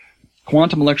released,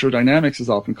 quantum electrodynamics is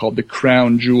often called the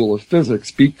crown jewel of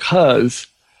physics, because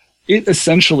it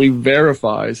essentially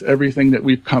verifies everything that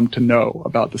we've come to know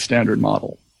about the standard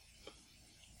model.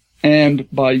 And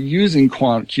by using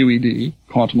QED,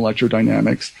 quantum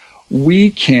electrodynamics,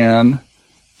 we can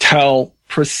tell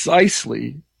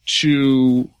precisely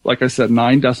to, like I said,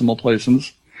 9 decimal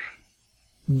places,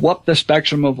 what the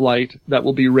spectrum of light that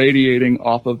will be radiating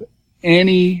off of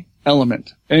any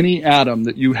element, any atom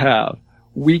that you have.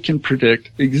 We can predict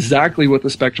exactly what the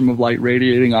spectrum of light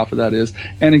radiating off of that is,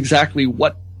 and exactly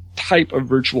what type of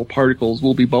virtual particles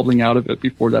will be bubbling out of it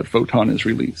before that photon is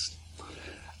released.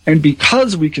 And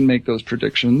because we can make those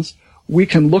predictions, we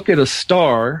can look at a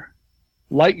star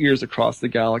light years across the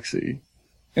galaxy,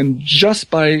 and just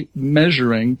by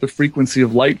measuring the frequency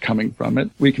of light coming from it,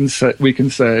 we can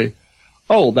say,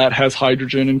 oh, that has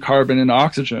hydrogen and carbon and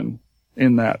oxygen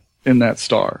in that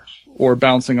star, or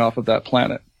bouncing off of that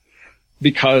planet.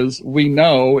 Because we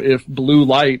know if blue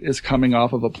light is coming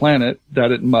off of a planet,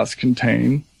 that it must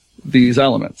contain these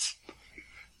elements.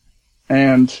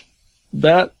 And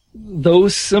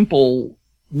those simple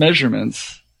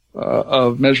measurements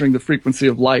of measuring the frequency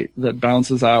of light that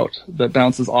bounces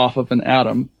off of an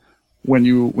atom when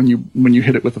you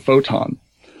hit it with a photon,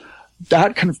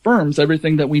 that confirms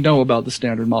everything that we know about the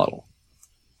Standard Model.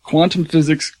 Quantum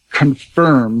physics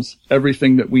confirms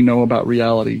everything that we know about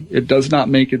reality. It does not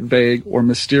make it vague or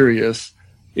mysterious.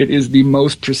 It is the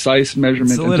most precise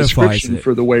measurement and description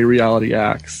for the way reality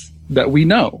acts that we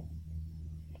know.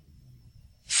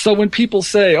 So when people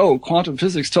say, oh, quantum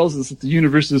physics tells us that the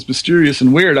universe is mysterious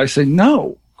and weird, I say,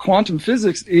 no. Quantum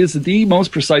physics is the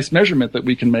most precise measurement that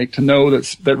we can make to know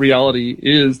that reality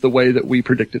is the way that we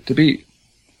predict it to be.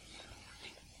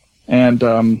 And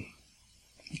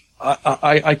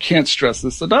I can't stress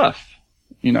this enough.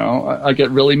 You know, I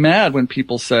get really mad when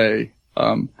people say,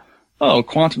 oh,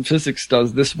 quantum physics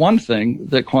does this one thing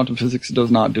that quantum physics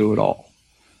does not do at all.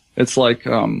 It's like,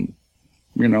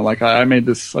 you know, like I made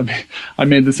this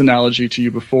analogy to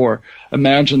you before.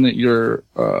 Imagine that you're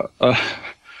an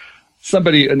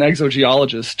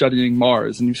exogeologist studying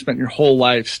Mars, and you've spent your whole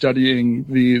life studying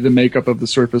the makeup of the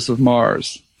surface of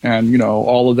Mars, and, you know,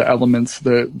 all of the elements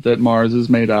that Mars is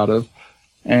made out of,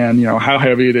 and, you know, how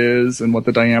heavy it is and what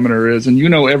the diameter is, and you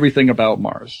know everything about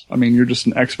Mars. I mean, you're just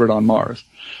an expert on Mars.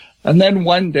 And then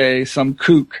one day some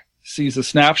kook sees a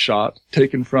snapshot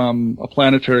taken from a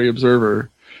planetary observer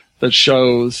that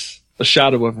shows a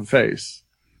shadow of a face.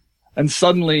 And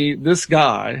suddenly this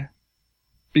guy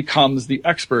becomes the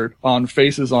expert on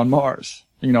faces on Mars.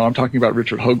 You know, I'm talking about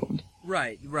Richard Hoagland.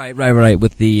 Right.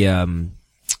 With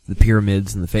the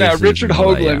pyramids and the faces. Yeah, Richard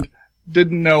Hoagland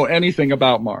didn't know anything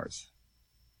about Mars.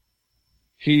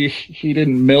 He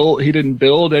didn't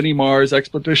build any Mars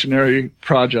expeditionary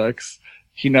projects.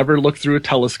 He never looked through a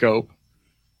telescope.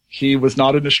 He was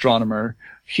not an astronomer.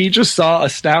 He just saw a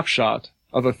snapshot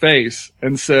of a face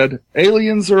and said,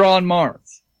 aliens are on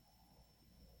Mars.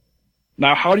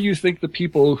 Now, how do you think the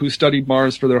people who studied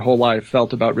Mars for their whole life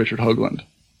felt about Richard Hoagland?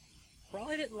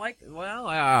 Probably didn't like, well,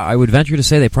 I would venture to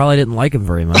say they probably didn't like him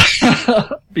very much.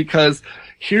 Because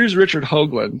here's Richard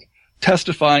Hoagland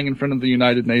testifying in front of the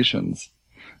United Nations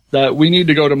that we need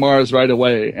to go to Mars right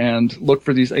away and look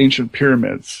for these ancient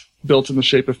pyramids built in the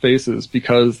shape of faces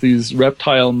because these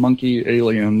reptile monkey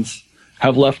aliens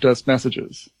have left us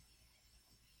messages.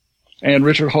 And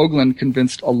Richard Hoagland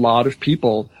convinced a lot of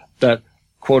people that,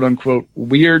 quote unquote,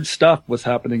 weird stuff was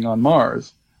happening on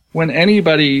Mars, when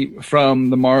anybody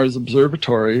from the Mars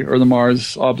Observatory or the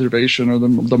Mars Observation or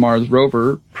the Mars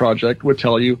Rover project would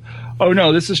tell you, oh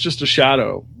no, this is just a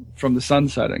shadow from the sun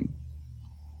setting.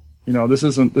 You know, this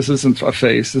isn't a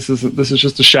face. This is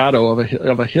just a shadow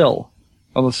of a hill,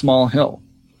 of a small hill.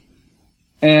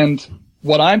 And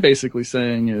what I'm basically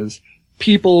saying is,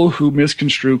 people who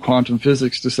misconstrue quantum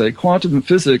physics to say quantum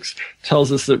physics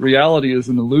tells us that reality is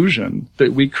an illusion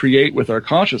that we create with our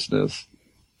consciousness,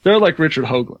 they're like Richard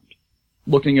Hoagland,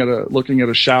 looking at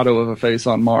a shadow of a face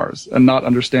on Mars and not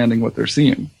understanding what they're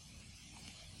seeing.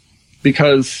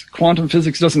 Because quantum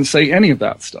physics doesn't say any of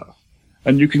that stuff.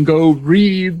 And you can go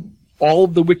read all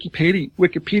of the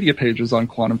Wikipedia pages on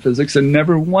quantum physics, and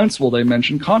never once will they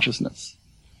mention consciousness.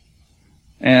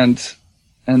 And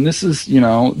this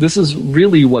is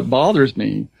really what bothers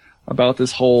me about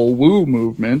this whole woo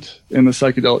movement in the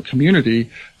psychedelic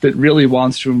community that really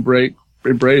wants to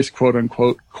embrace quote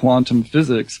unquote quantum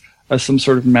physics as some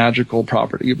sort of magical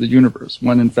property of the universe,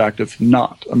 when in fact it's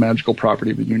not a magical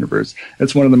property of the universe.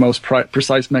 It's one of the most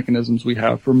precise mechanisms we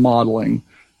have for modeling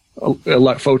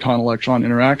photon-electron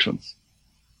interactions.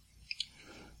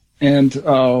 And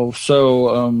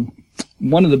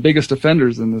one of the biggest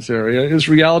offenders in this area is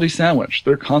Reality Sandwich.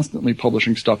 They're constantly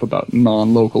publishing stuff about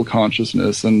non-local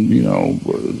consciousness and, you know,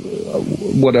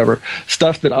 whatever.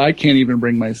 Stuff that I can't even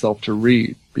bring myself to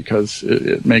read because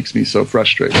it makes me so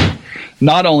frustrated.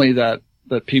 Not only that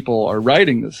people are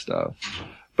writing this stuff,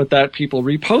 but that people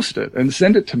repost it and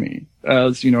send it to me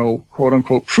as, quote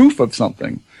unquote proof of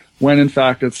something, when in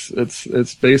fact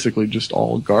it's basically just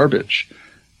all garbage.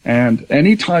 And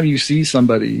anytime you see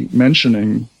somebody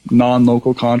mentioning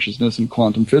non-local consciousness and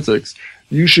quantum physics,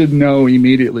 you should know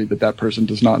immediately that that person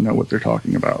does not know what they're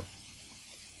talking about,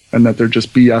 and that they're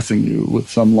just BSing you with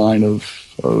some line of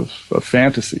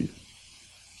fantasy.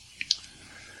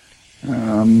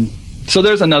 So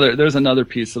there's another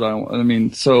piece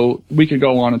that so we could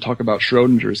go on and talk about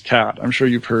Schrodinger's cat. I'm sure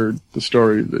you've heard the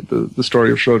story, the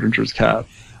story of Schrodinger's cat.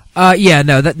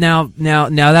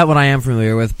 That one I am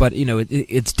familiar with, but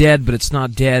it's dead, but it's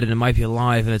not dead, and it might be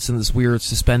alive, and it's in this weird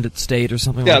suspended state or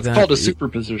something like that. Yeah, it's called a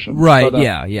superposition. Right, but,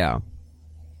 yeah.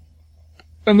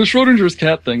 And the Schrodinger's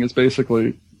cat thing is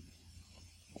basically,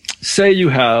 say you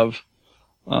have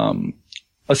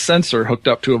a sensor hooked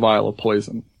up to a vial of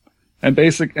poison. And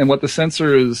what the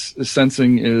sensor is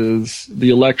sensing is the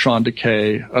electron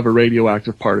decay of a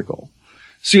radioactive particle.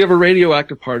 So you have a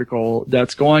radioactive particle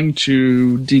that's going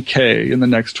to decay in the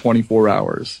next 24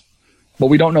 hours.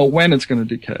 But we don't know when it's going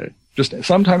to decay. Just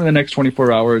sometime in the next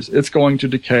 24 hours, it's going to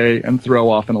decay and throw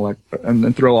off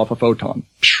and throw off a photon.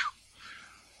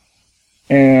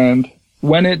 And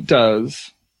when it does,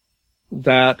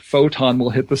 that photon will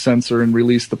hit the sensor and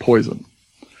release the poison.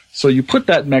 So you put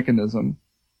that mechanism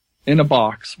in a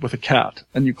box with a cat,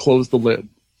 and you close the lid.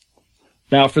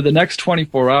 Now, for the next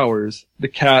 24 hours, the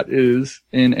cat is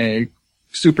in a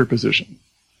superposition.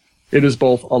 It is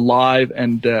both alive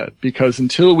and dead, because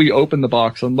until we open the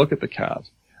box and look at the cat,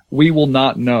 we will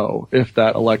not know if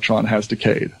that electron has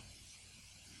decayed,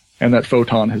 and that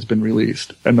photon has been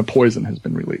released, and the poison has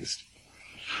been released.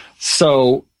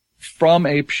 So, from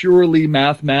a purely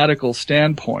mathematical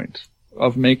standpoint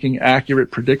of making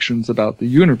accurate predictions about the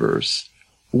universe,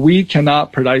 we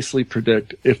cannot precisely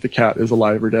predict if the cat is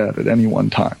alive or dead at any one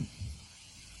time.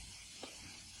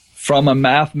 From a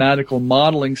mathematical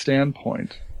modeling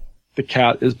standpoint, the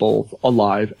cat is both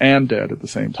alive and dead at the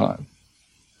same time.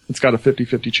 It's got a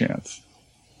 50-50 chance.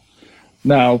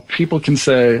 Now, people can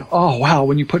say, oh, wow,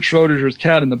 when you put Schrodinger's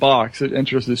cat in the box, it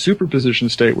enters the superposition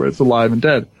state where it's alive and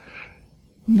dead.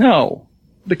 No.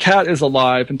 The cat is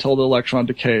alive until the electron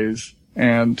decays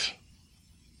and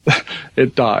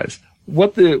it dies.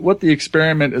 What the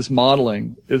experiment is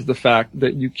modeling is the fact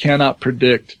that you cannot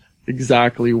predict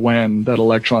exactly when that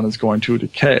electron is going to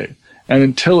decay. And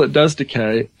until it does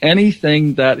decay,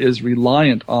 anything that is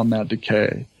reliant on that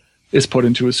decay is put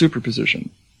into a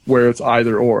superposition, where it's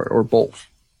either or both.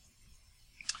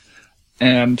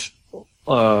 And,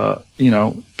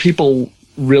 people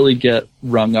really get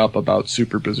rung up about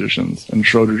superpositions and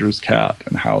Schrodinger's cat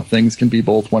and how things can be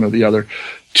both one or the other,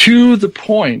 to the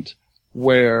point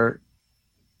where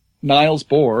Niels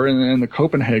Bohr, in the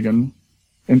Copenhagen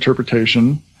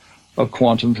interpretation of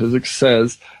quantum physics,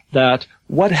 says that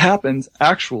what happens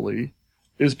actually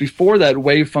is before that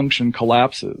wave function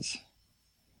collapses,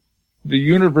 the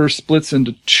universe splits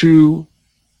into two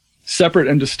separate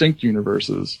and distinct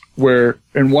universes, where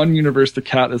in one universe the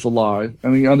cat is alive,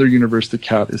 and in the other universe the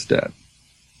cat is dead.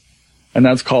 And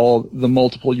that's called the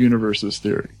multiple universes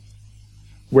theory.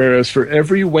 Whereas for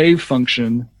every wave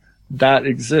function that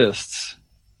exists,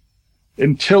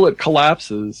 until it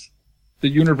collapses, the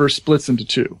universe splits into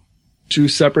two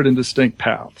separate and distinct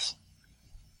paths.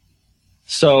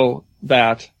 So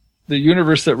that the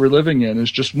universe that we're living in is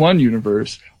just one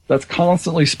universe that's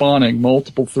constantly spawning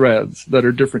multiple threads that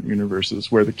are different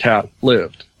universes where the cat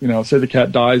lived. Say the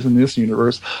cat dies in this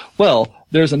universe. Well,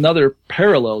 there's another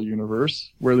parallel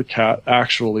universe where the cat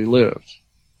actually lived.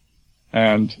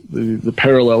 And the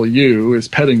parallel you is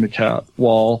petting the cat,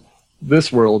 while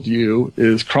this world you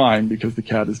is crying because the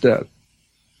cat is dead.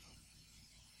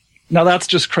 Now that's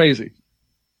just crazy,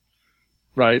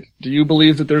 right? Do you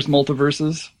believe that there's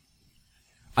multiverses?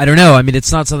 I don't know. I mean,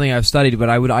 it's not something I've studied, but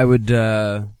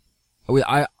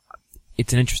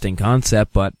it's an interesting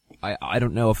concept, but I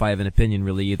don't know if I have an opinion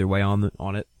really either way on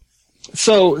it.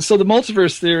 So the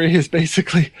multiverse theory is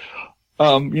basically,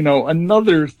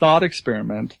 another thought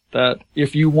experiment that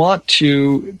if you want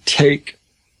to take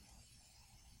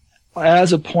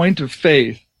as a point of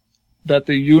faith that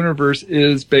the universe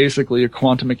is basically a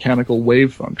quantum mechanical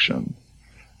wave function,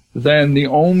 then the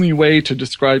only way to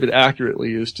describe it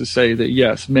accurately is to say that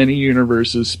yes, many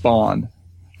universes spawn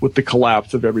with the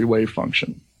collapse of every wave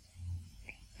function.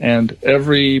 And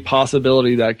every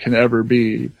possibility that can ever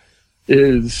be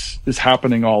is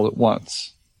happening all at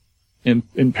once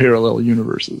in parallel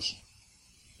universes.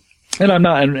 And I'm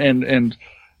not, and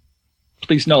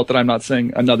please note that I'm not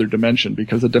saying another dimension,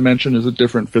 because a dimension is a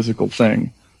different physical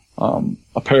thing.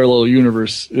 A parallel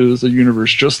universe is a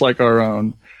universe just like our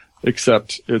own,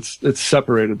 except it's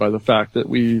separated by the fact that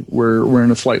we're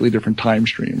in a slightly different time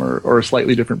stream or a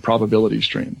slightly different probability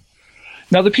stream.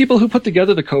 Now, the people who put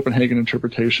together the Copenhagen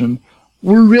interpretation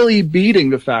were really beating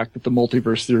the fact that the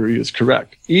multiverse theory is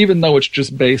correct, even though it's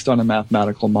just based on a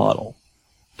mathematical model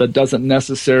that doesn't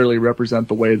necessarily represent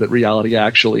the way that reality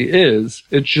actually is.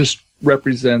 It just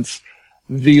represents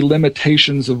the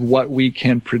limitations of what we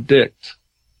can predict,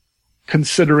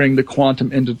 considering the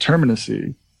quantum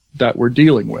indeterminacy that we're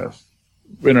dealing with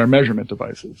in our measurement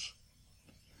devices.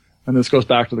 And this goes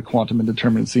back to the quantum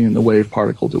indeterminacy and the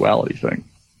wave-particle duality thing.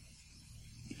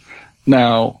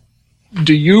 Now,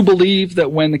 do you believe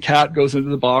that when the cat goes into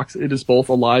the box, it is both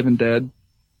alive and dead?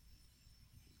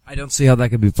 I don't see how that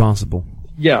could be possible.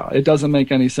 Yeah, it doesn't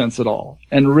make any sense at all.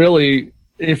 And really,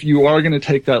 if you are going to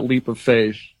take that leap of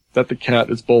faith that the cat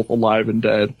is both alive and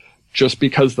dead just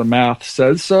because the math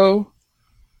says so,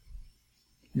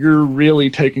 you're really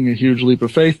taking a huge leap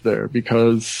of faith there,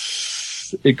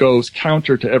 because it goes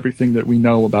counter to everything that we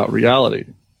know about reality.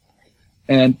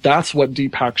 And that's what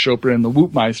Deepak Chopra and the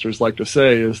Whoopmeisters like to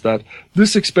say, is that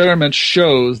this experiment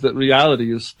shows that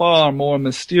reality is far more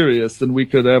mysterious than we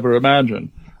could ever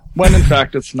imagine, when in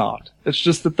fact it's not. It's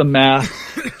just that the math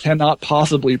cannot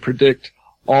possibly predict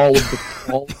all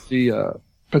of the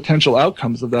potential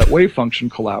outcomes of that wave function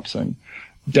collapsing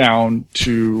down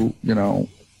to,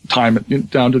 time,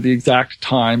 down to the exact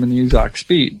time and the exact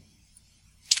speed,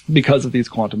 because of these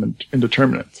quantum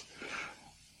indeterminates.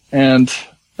 And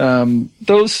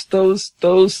those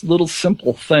little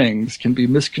simple things can be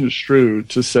misconstrued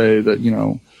to say that,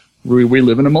 we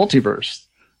live in a multiverse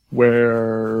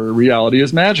where reality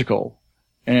is magical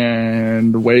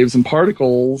and waves and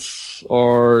particles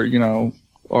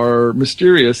are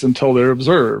mysterious until they're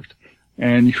observed.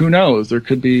 And who knows,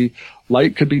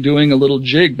 light could be doing a little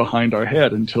jig behind our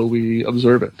head until we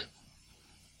observe it.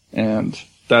 And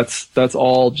that's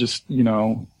all just,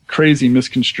 crazy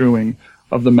misconstruing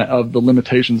of the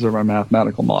limitations of our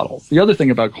mathematical models. The other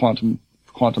thing about quantum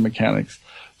mechanics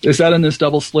is that in this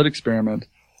double slit experiment,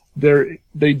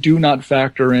 they do not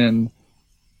factor in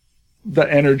the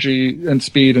energy and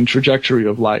speed and trajectory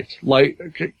of light. Light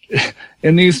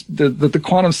in the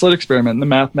quantum slit experiment, in the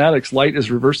mathematics, light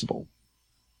is reversible.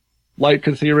 Light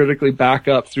could theoretically back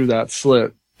up through that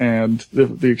slit, and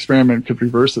the experiment could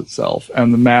reverse itself,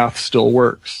 and the math still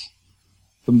works.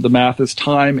 The math is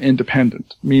time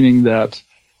independent, meaning that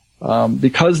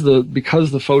because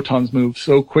the photons move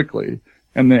so quickly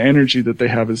and the energy that they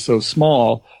have is so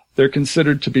small, they're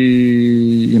considered to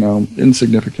be,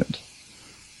 insignificant.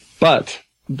 But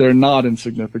they're not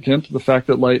insignificant. The fact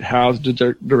that light has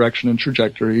direction and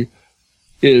trajectory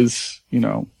is,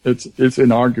 it's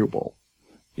inarguable.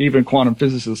 Even quantum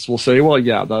physicists will say, well,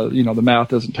 yeah, the math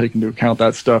doesn't take into account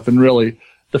that stuff. And really,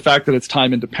 the fact that it's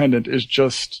time independent is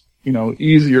just,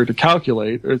 easier to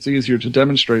calculate, or it's easier to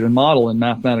demonstrate and model in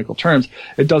mathematical terms.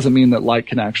 It doesn't mean that light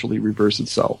can actually reverse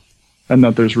itself and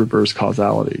that there's reverse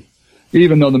causality.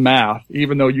 Even though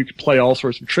you could play all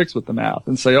sorts of tricks with the math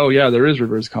and say, oh yeah, there is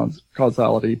reverse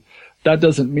causality, that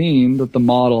doesn't mean that the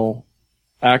model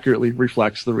accurately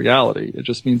reflects the reality. It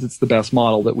just means it's the best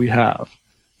model that we have,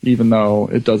 even though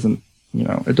it doesn't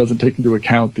take into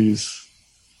account these,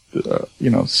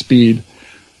 speed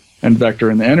and vector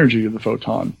and the energy of the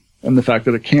photon, and the fact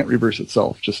that it can't reverse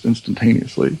itself just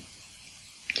instantaneously.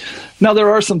 Now, there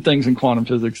are some things in quantum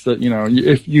physics that,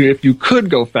 if you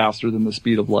could go faster than the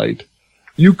speed of light,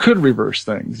 you could reverse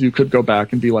things. You could go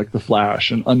back and be like the Flash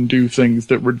and undo things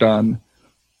that were done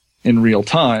in real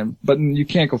time, but you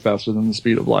can't go faster than the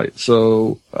speed of light.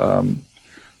 So,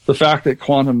 the fact that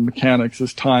quantum mechanics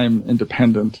is time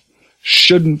independent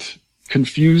shouldn't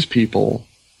confuse people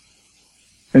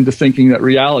into thinking that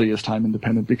reality is time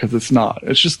independent, because it's not.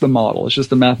 It's just the model. It's just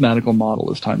the mathematical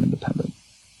model is time independent.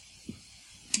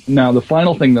 Now, the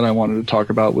final thing that I wanted to talk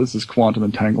about was this quantum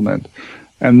entanglement.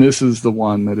 And this is the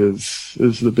one that is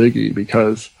the biggie,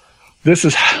 because this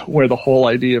is where the whole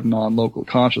idea of non-local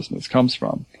consciousness comes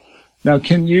from. Now,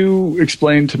 can you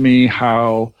explain to me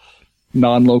how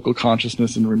non-local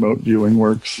consciousness in remote viewing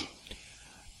works?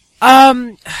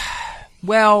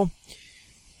 Well,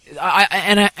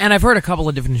 I've heard a couple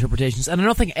of different interpretations, and I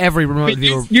don't think every remote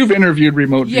viewer. You've interviewed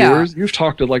remote viewers. You've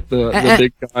talked to the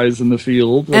big guys in the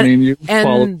field. You've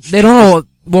followed. They don't all.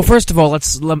 Well, first of all,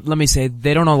 let me say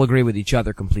they don't all agree with each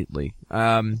other completely.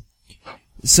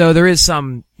 So there is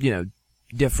some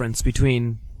difference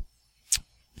between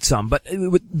some, but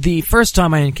the first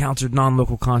time I encountered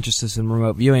non-local consciousness in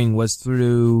remote viewing was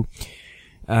through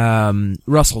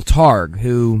Russell Targ,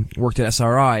 who worked at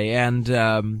SRI,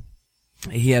 and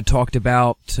he had talked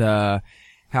about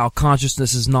how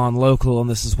consciousness is non-local, and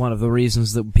this is one of the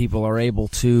reasons that people are able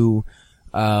to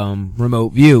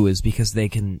remote view, is because they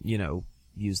can,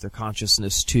 use their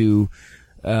consciousness to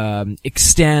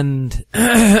extend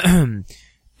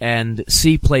and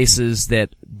see places that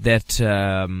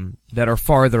are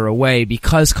farther away,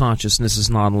 because consciousness is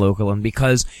non-local and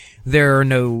because there are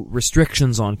no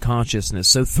restrictions on consciousness.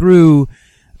 So through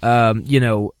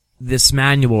this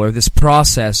manual or this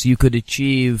process, you could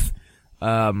achieve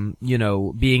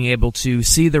being able to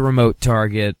see the remote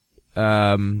target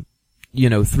through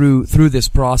this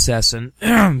process, and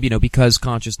because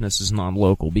consciousness is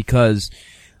non-local, because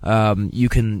you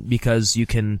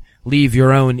can leave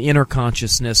your own inner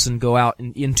consciousness and go out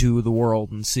into the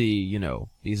world and see,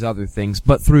 these other things,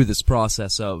 but through this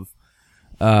process of,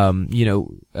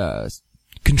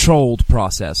 controlled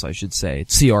process, I should say.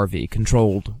 It's CRV,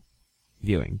 controlled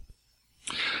viewing.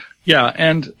 Yeah,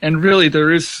 and really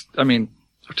there is,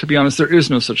 to be honest, there is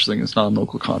no such thing as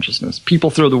non-local consciousness. People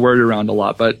throw the word around a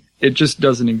lot, but it just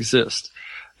doesn't exist.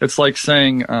 It's like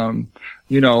saying,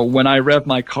 when I rev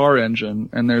my car engine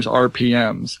and there's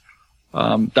RPMs,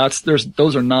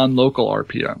 those are non-local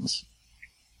RPMs.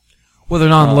 Well, they're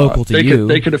non-local to you.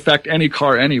 They could affect any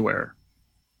car anywhere.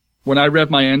 When I rev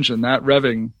my engine, that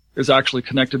revving is actually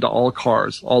connected to all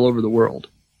cars all over the world.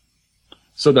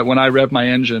 So that when I rev my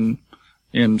engine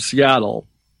in Seattle,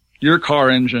 your car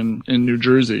engine in New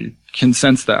Jersey can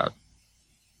sense that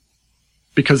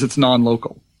because it's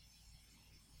non-local.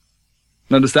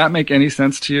 Now, does that make any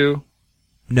sense to you?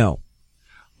 No.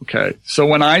 Okay. So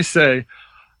when I say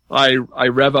I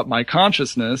rev up my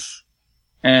consciousness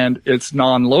and it's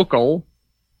non-local,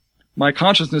 my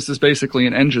consciousness is basically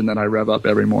an engine that I rev up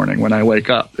every morning when I wake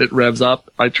up. It revs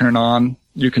up, I turn on.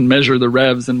 You can measure the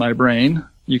revs in my brain.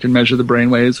 You can measure the brain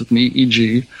waves with an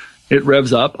EEG. It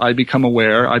revs up, I become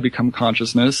aware, I become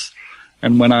consciousness,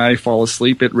 and when I fall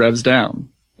asleep, it revs down,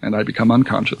 and I become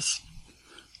unconscious.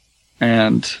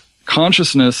 And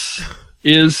consciousness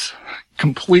is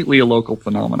completely a local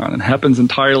phenomenon and happens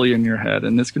entirely in your head,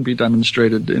 and this can be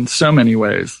demonstrated in so many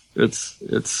ways.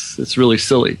 It's really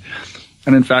silly.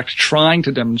 And in fact, trying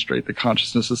to demonstrate that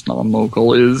consciousness is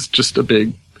non-local is just a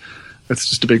big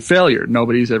failure.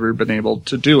 Nobody's ever been able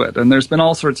to do it. And there's been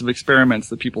all sorts of experiments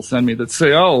that people send me that say,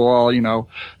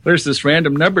 there's this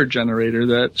random number generator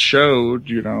that showed,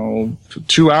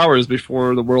 2 hours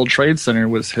before the World Trade Center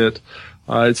was hit,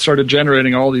 it started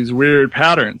generating all these weird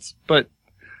patterns. But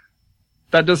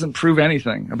that doesn't prove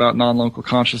anything about non-local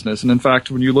consciousness. And in fact,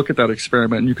 when you look at that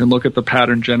experiment, you can look at the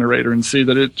pattern generator and see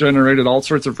that it generated all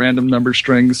sorts of random number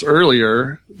strings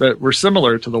earlier that were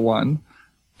similar to the one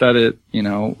that it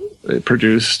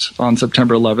produced on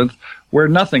September 11th, where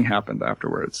nothing happened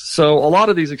afterwards. So a lot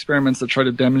of these experiments that try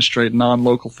to demonstrate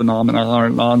non-local phenomena or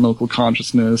non-local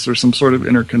consciousness or some sort of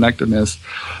interconnectedness,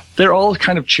 they're all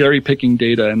kind of cherry-picking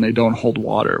data, and they don't hold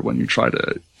water when you try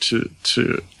to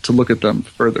look at them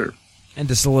further. And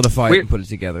to solidify it and put it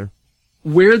together.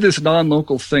 Where this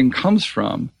non-local thing comes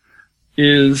from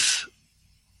is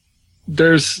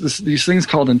there's these things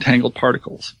called entangled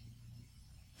particles.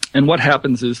 And what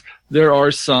happens is there are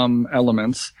some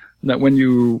elements that when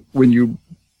you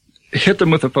hit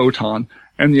them with a photon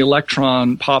and the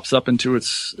electron pops up into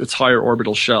its higher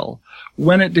orbital shell,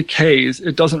 when it decays,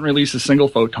 it doesn't release a single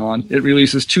photon, it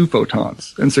releases 2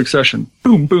 photons in succession.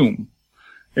 Boom, boom.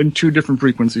 In 2 different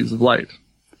frequencies of light.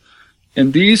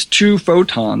 And these 2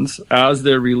 photons, as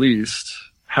they're released,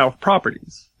 have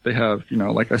properties. They have,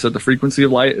 like I said, the frequency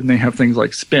of light, and they have things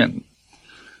like spin.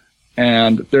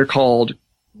 And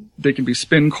they can be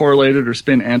spin correlated or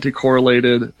spin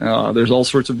anti-correlated. There's all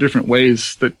sorts of different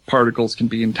ways that particles can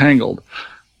be entangled.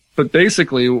 But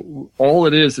basically, all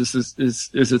it is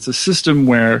it's a system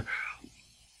where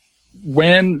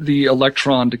when the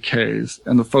electron decays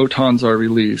and the photons are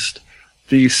released,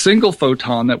 the single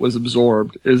photon that was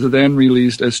absorbed is then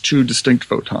released as 2 distinct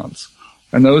photons.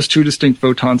 And those 2 distinct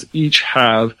photons each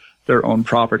have their own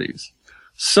properties.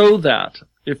 So that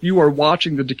if you are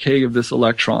watching the decay of this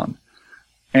electron,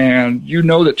 and you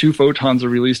know that 2 photons are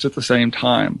released at the same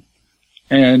time,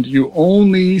 and you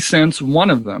only sense one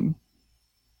of them,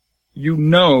 you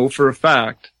know for a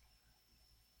fact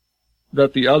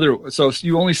that the other, so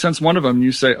you only sense one of them,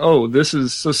 you say,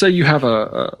 so say you have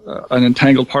an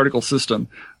entangled particle system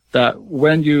that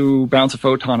when you bounce a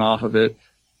photon off of it,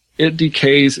 it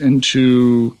decays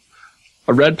into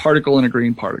a red particle and a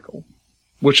green particle,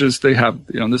 which is they have,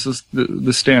 this is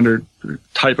the standard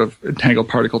type of entangled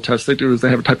particle test they do, is they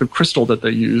have a type of crystal that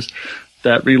they use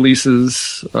that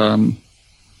releases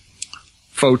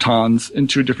photons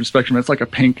into a different spectrum. It's like a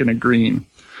pink and a green.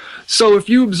 So if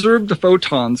you observe the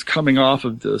photons coming off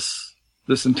of this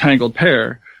this entangled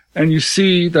pair, and you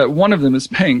see that one of them is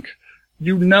pink,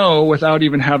 you know without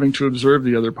even having to observe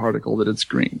the other particle that it's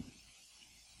green.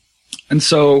 And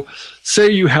so, say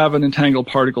you have an entangled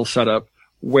particle setup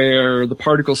where the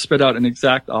particles spit out in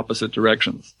exact opposite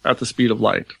directions at the speed of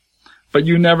light, but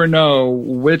you never know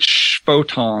which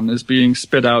photon is being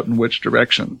spit out in which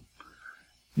direction.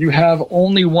 You have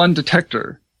only one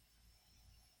detector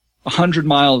 100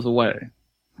 miles away.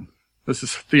 This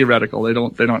is theoretical. They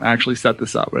don't actually set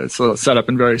this up. It's set up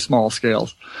in very small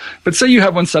scales. But say you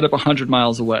have one set up 100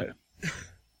 miles away.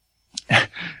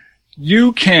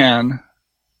 You can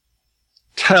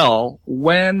tell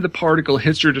when the particle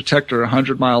hits your detector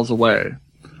 100 miles away.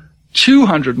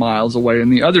 200 miles away in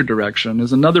the other direction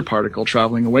is another particle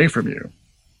traveling away from you,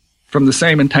 from the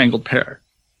same entangled pair.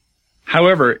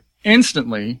 However,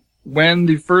 instantly, when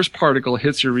the first particle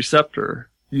hits your receptor,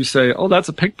 you say, oh, that's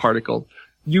a pink particle.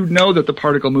 You know that the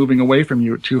particle moving away from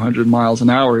you at 200 miles an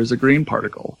hour is a green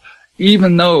particle,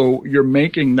 even though you're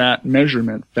making that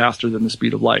measurement faster than the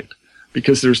speed of light,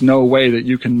 because there's no way that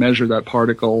you can measure that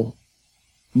particle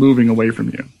moving away from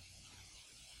you.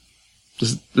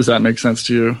 Does that make sense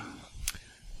to you?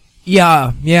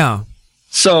 Yeah.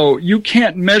 So you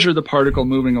can't measure the particle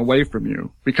moving away from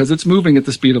you because it's moving at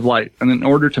the speed of light. And in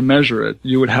order to measure it,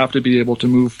 you would have to be able to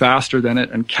move faster than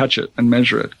it and catch it and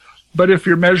measure it. But if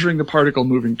you're measuring the particle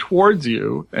moving towards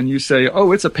you and you say,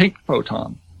 oh, it's a pink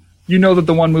photon, you know that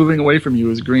the one moving away from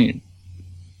you is green.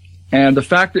 And the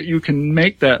fact that you can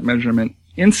make that measurement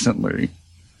instantly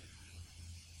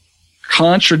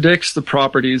contradicts the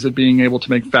properties of being able to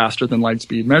make faster than light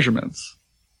speed measurements,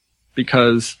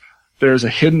 because there's a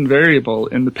hidden variable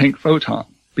in the pink photon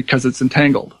because it's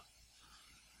entangled.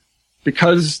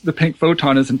 Because the pink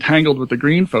photon is entangled with the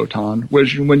green photon,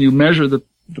 which when you measure the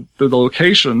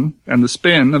location and the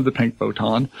spin of the pink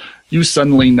photon, you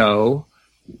suddenly know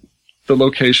the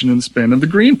location and spin of the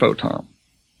green photon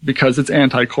because it's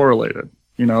anti-correlated.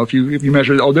 You know, if you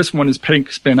measure, oh, this one is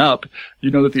pink spin up,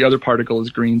 you know that the other particle is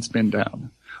green spin down.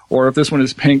 Or if this one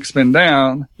is pink spin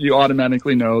down, you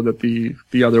automatically know that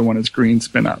the other one is green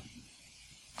spin up.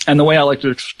 And the way I like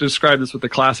to describe this with the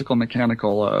classical mechanics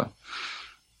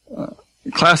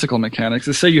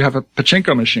is, say you have a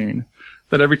pachinko machine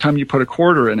that every time you put a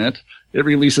quarter in it, it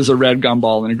releases a red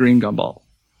gumball and a green gumball.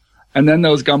 And then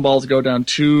those gumballs go down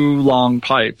two long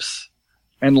pipes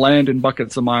and land in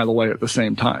buckets a mile away at the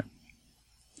same time.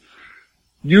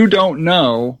 You don't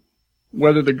know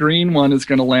whether the green one is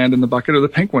going to land in the bucket or the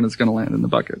pink one is going to land in the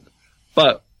bucket.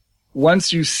 But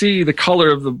once you see the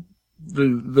color of the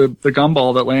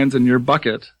gumball that lands in your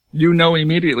bucket, you know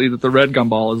immediately that the red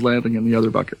gumball is landing in the other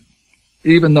bucket,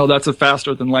 even though that's a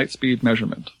faster than light speed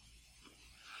measurement.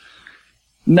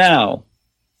 Now,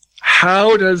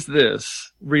 how does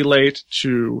this relate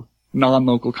to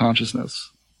non-local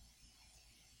consciousness?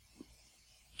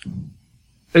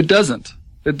 It doesn't.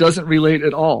 It doesn't relate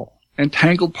at all.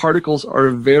 Entangled particles are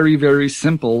a very, very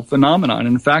simple phenomenon.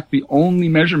 In fact, the only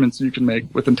measurements you can make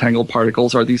with entangled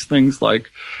particles are these things like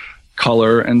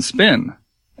color and spin.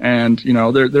 And, you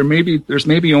know, there's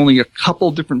maybe only a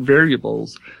couple different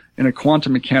variables in a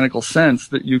quantum mechanical sense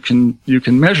that you can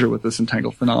measure with this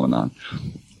entangled phenomenon.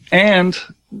 And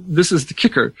this is the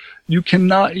kicker. You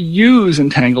cannot use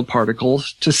entangled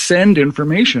particles to send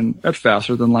information at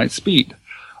faster than light speed.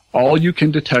 All you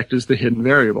can detect is the hidden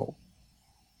variable.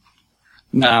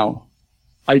 Now,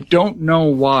 I don't know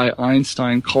why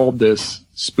Einstein called this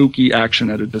spooky action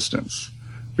at a distance,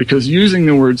 because using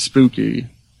the word spooky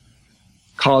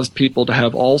caused people to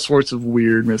have all sorts of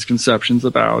weird misconceptions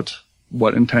about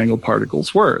what entangled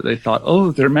particles were. They thought,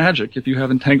 oh, they're magic. If you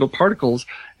have entangled particles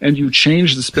and you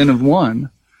change the spin of one,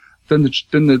 then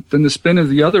the spin of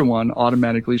the other one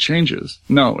automatically changes.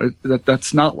 No,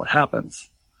 that's not what happens.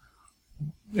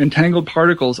 Entangled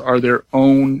particles are their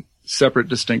own separate,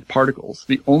 distinct particles.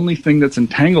 The only thing that's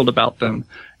entangled about them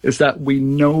is that we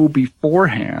know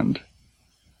beforehand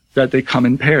that they come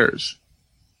in pairs.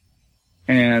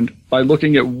 And by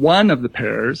looking at one of the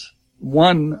pairs,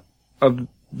 one of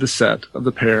the set of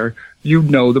the pair, you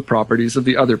know the properties of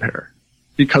the other pair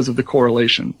because of the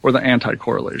correlation or the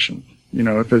anti-correlation, you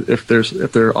know, if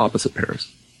they're opposite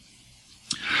pairs.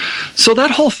 So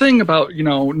that whole thing about, you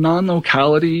know,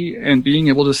 non-locality and being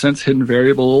able to sense hidden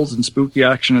variables and spooky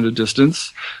action at a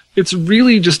distance, it's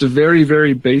really just a very,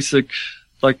 very basic,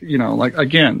 like, you know, like,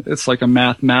 again, it's like a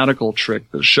mathematical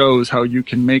trick that shows how you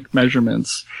can make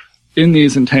measurements in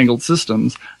these entangled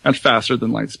systems at faster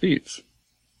than light speeds.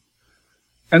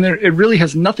 And it really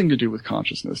has nothing to do with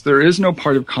consciousness. There is no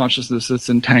part of consciousness that's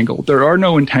entangled. There are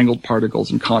no entangled particles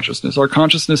in consciousness. Our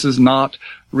consciousness is not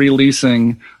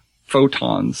releasing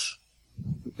photons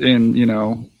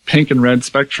in, pink and red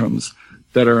spectrums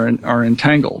that are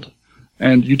entangled.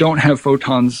 And you don't have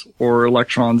photons or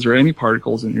electrons or any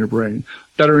particles in your brain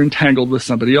that are entangled with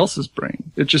somebody else's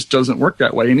brain. It just doesn't work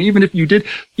that way. And even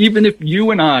if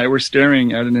you and I were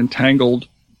staring at an entangled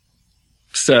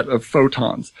set of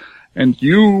photons, and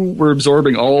you were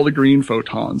absorbing all the green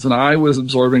photons, and I was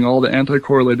absorbing all the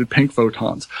anti-correlated pink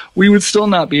photons, we would still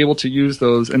not be able to use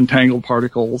those entangled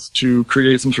particles to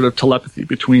create some sort of telepathy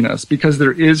between us, because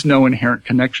there is no inherent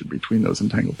connection between those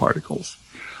entangled particles,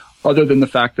 other than the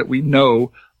fact that we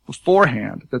know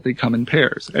beforehand that they come in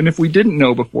pairs. And if we didn't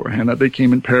know beforehand that they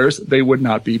came in pairs, they would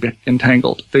not be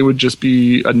entangled. They would just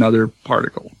be another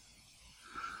particle.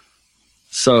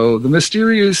 So the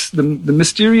mysterious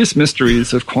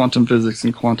mysteries of quantum physics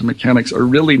and quantum mechanics are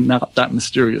really not that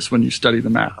mysterious when you study the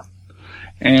math.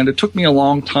 And it took me a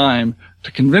long time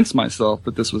to convince myself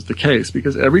that this was the case,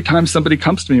 because every time somebody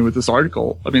comes to me with this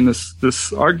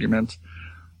argument,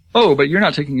 oh, but you're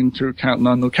not taking into account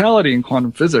non-locality in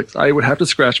quantum physics, I would have to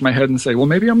scratch my head and say, well,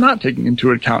 maybe I'm not taking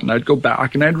into account. And I'd go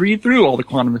back and I'd read through all the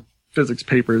quantum physics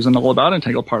papers and all about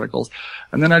entangled particles.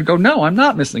 And then I'd go, no, I'm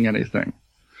not missing anything.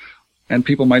 And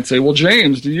people might say, well,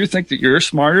 James, do you think that you're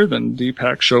smarter than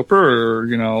Deepak Chopra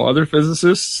or, other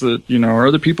physicists that, or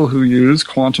other people who use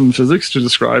quantum physics to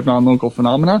describe non-local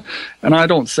phenomena? And I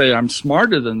don't say I'm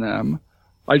smarter than them.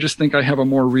 I just think I have a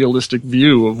more realistic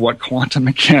view of what quantum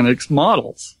mechanics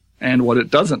models and what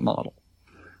it doesn't model.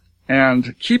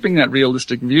 And keeping that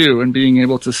realistic view and being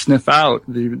able to sniff out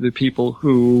the people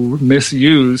who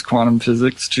misuse quantum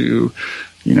physics to,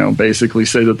 basically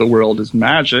say that the world is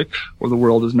magic or the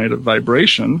world is made of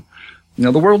vibration.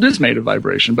 The world is made of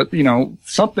vibration, but,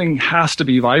 something has to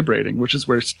be vibrating, which is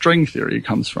where string theory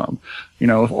comes from.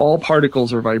 If all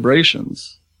particles are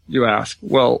vibrations, you ask,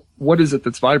 well, what is it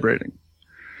that's vibrating?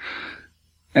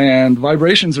 And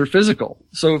vibrations are physical.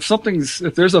 So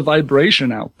if there's a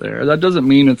vibration out there, that doesn't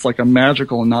mean it's like a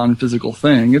magical non-physical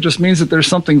thing. It just means that there's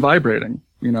something vibrating,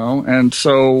 and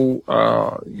so,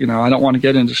 I don't want to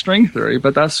get into string theory,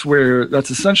 but that's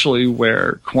essentially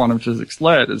where quantum physics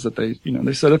led, is that they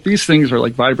said if these things are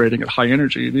like vibrating at high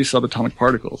energy, these subatomic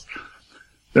particles,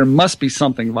 there must be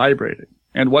something vibrating.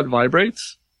 And what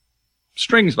vibrates?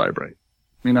 Strings vibrate.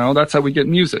 That's how we get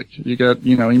music. You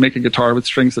make a guitar with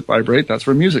strings that vibrate. That's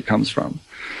where music comes from.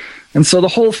 And so the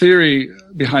whole theory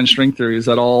behind string theory is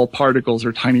that all particles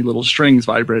are tiny little strings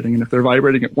vibrating. And if they're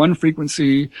vibrating at one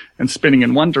frequency and spinning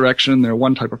in one direction, they're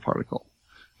one type of particle.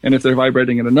 And if they're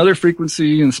vibrating at another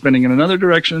frequency and spinning in another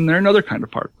direction, they're another kind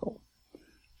of particle.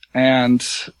 And,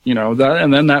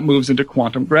 and then that moves into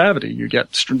quantum gravity. You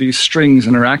get these strings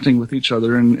interacting with each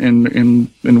other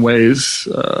in ways,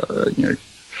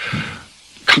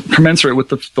 commensurate with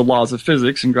the laws of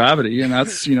physics and gravity, and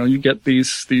that's, you get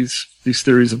these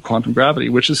theories of quantum gravity,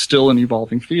 which is still an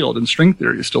evolving field, and string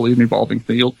theory is still an evolving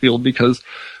field because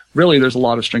really there's a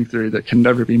lot of string theory that can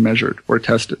never be measured or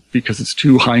tested because it's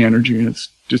too high energy and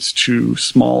it's too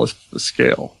small a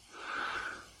scale.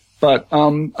 But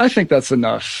I think that's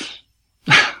enough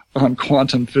on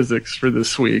quantum physics for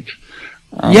this week.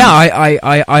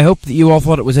 I hope that you all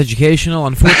thought it was educational.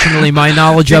 Unfortunately, my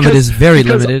knowledge of it is very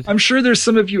limited. I'm sure there's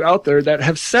some of you out there that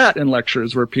have sat in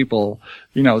lectures where people,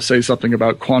 say something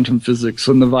about quantum physics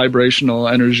and the vibrational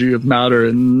energy of matter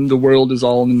and the world is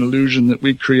all an illusion that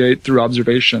we create through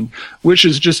observation, which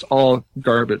is just all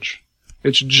garbage.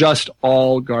 It's just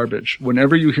all garbage.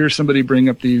 Whenever you hear somebody bring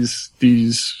up these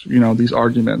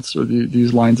arguments or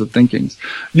these lines of thinking,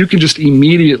 you can just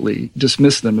immediately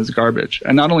dismiss them as garbage.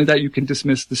 And not only that, you can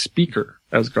dismiss the speaker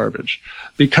as garbage.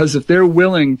 Because if they're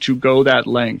willing to go that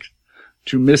length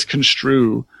to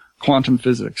misconstrue quantum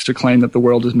physics, to claim that the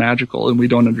world is magical and we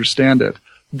don't understand it,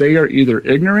 they are either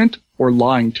ignorant or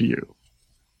lying to you.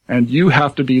 And you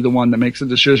have to be the one that makes a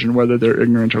decision whether they're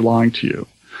ignorant or lying to you.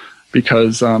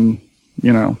 Because, I'm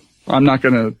not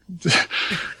going to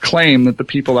claim that the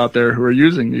people out there who are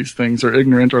using these things are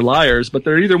ignorant or liars, but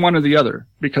they're either one or the other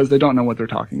because they don't know what they're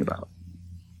talking about.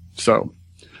 So,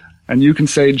 and you can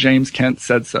say James Kent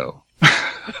said so.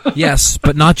 Yes,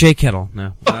 but not Jay Kettle.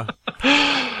 No.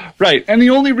 Right. And the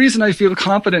only reason I feel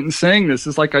confident in saying this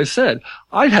is, like I said,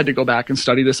 I've had to go back and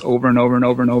study this over and over and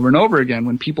over and over and over again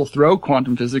when people throw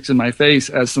quantum physics in my face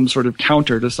as some sort of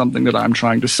counter to something that I'm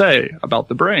trying to say about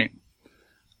the brain.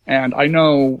 And I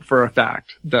know for a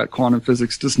fact that quantum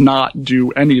physics does not do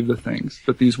any of the things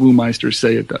that these woo-meisters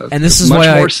say it does. And this is much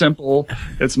more simple.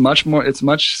 It's much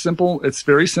simple. It's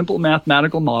very simple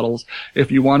mathematical models.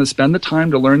 If you want to spend the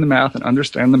time to learn the math and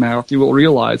understand the math, you will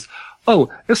realize,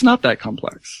 oh, it's not that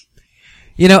complex.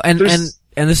 And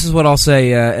this is what I'll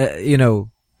say,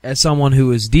 as someone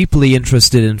who is deeply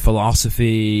interested in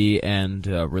philosophy and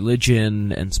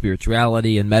religion and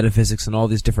spirituality and metaphysics and all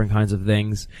these different kinds of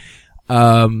things,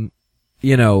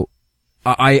 you know,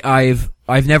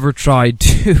 I've never tried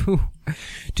to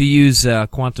use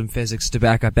quantum physics to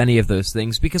back up any of those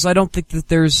things, because I don't think that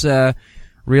there's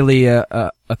really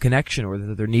a connection, or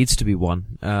that there needs to be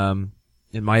one,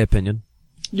 in my opinion.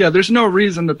 Yeah, there's no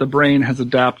reason that the brain has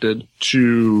adapted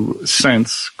to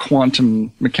sense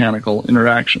quantum mechanical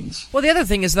interactions. Well, the other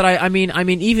thing is that I mean,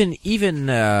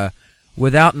 even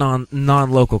without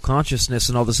non-local consciousness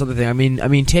and all this other thing, I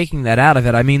mean, taking that out of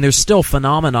it, I mean, there's still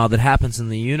phenomena that happens in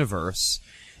the universe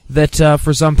that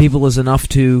for some people is enough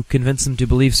to convince them to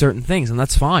believe certain things, and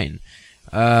that's fine.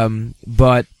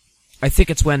 But I think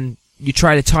it's when you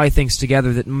try to tie things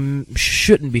together that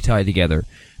shouldn't be tied together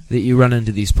that you run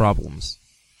into these problems.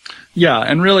 Yeah,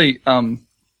 and really,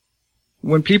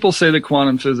 when people say that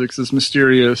quantum physics is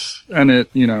mysterious and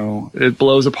it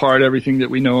blows apart everything that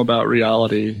we know about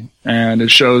reality, and it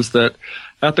shows that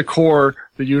at the core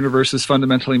the universe is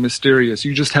fundamentally mysterious,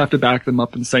 you just have to back them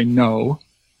up and say no.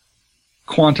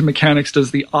 Quantum mechanics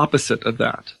does the opposite of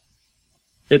that.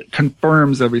 It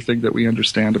confirms everything that we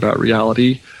understand about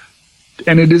reality,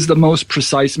 and it is the most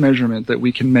precise measurement that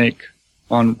we can make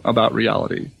about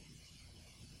reality.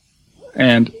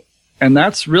 And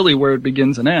that's really where it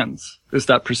begins and ends, is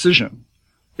that precision.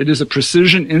 It is a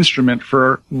precision instrument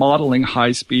for modeling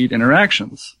high-speed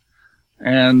interactions.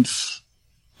 And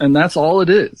that's all it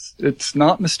is. It's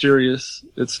not mysterious.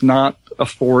 It's not a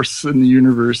force in the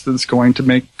universe that's going to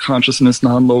make consciousness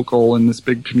non-local in this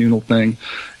big communal thing.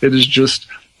 It is just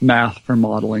math for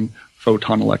modeling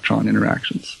photon-electron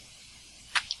interactions.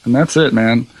 And that's it,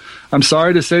 man. I'm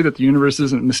sorry to say that the universe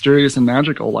isn't mysterious and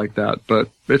magical like that, but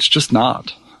it's just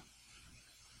not.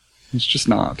 It's just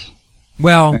not.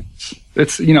 Well,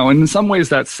 it's and in some ways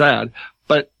that's sad,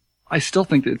 but I still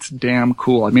think it's damn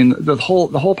cool. I mean, the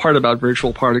whole part about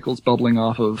virtual particles bubbling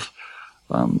off of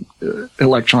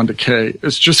electron decay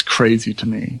is just crazy to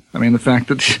me. I mean, the fact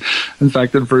that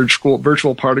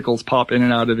virtual particles pop in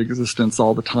and out of existence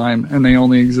all the time, and they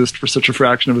only exist for such a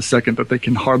fraction of a second that they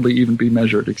can hardly even be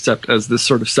measured, except as this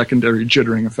sort of secondary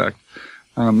jittering effect.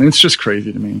 It's just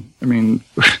crazy to me. I mean.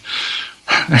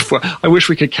 I wish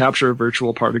we could capture a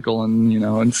virtual particle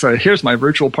and say, here's my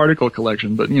virtual particle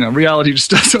collection, but reality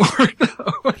just doesn't work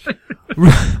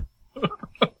that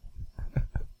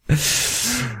way.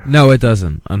 No, it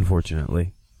doesn't,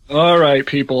 unfortunately. All right,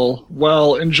 people.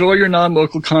 Well, enjoy your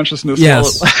non-local consciousness.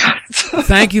 Yes.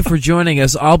 Thank you for joining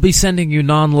us. I'll be sending you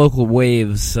non-local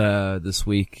waves this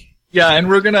week. Yeah, and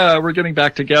we're getting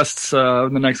back to guests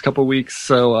in the next couple of weeks,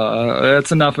 so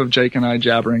that's enough of Jake and I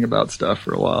jabbering about stuff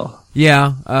for a while.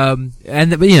 Yeah, but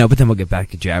then we'll get back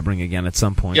to jabbering again at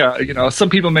some point. Yeah, some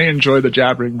people may enjoy the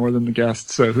jabbering more than the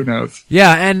guests, so who knows?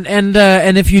 Yeah, and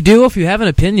if you have an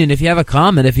opinion, if you have a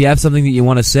comment, if you have something that you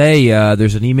want to say,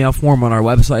 there's an email form on our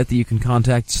website that you can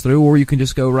contact us through, or you can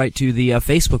just go right to the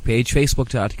Facebook page,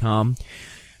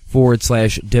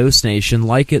 facebook.com/Dose Nation.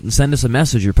 Like it and send us a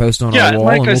message or post on our wall. Yeah,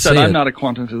 like I we'll said, I'm not a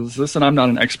quantum physicist and I'm not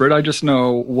an expert. I just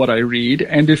know what I read.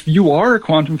 And if you are a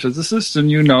quantum physicist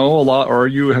and you know a lot, or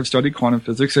you have studied quantum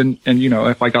physics, and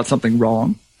if I got something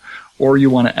wrong, or you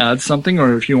want to add something,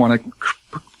 or if you want to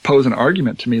pose an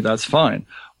argument to me, that's fine.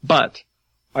 But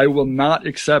I will not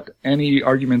accept any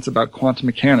arguments about quantum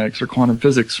mechanics or quantum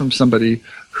physics from somebody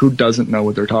who doesn't know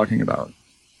what they're talking about,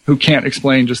 who can't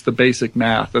explain just the basic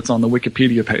math that's on the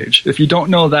Wikipedia page. If you don't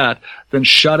know that, then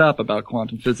shut up about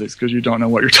quantum physics, because you don't know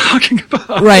what you're talking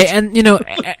about. Right, and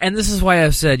and this is why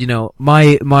I've said,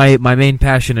 my main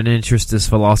passion and interest is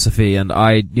philosophy, and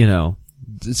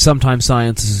sometimes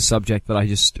science is a subject that I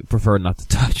just prefer not to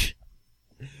touch.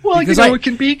 Well, it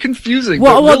can be confusing.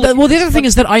 Well, the other thing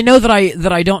is that I know that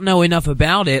I don't know enough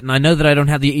about it, and I know that I don't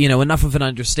have the enough of an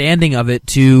understanding of it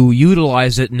to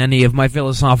utilize it in any of my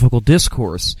philosophical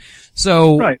discourse.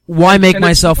 So why make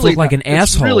myself look like an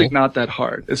asshole? It's really not that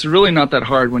hard. It's really not that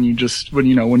hard when you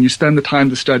spend the time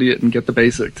to study it and get the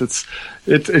basics.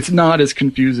 It's not as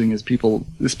confusing as people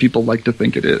like to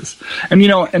think it is. And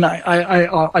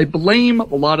I blame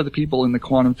a lot of the people in the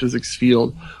quantum physics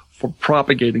field for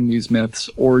propagating these myths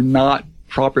or not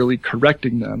properly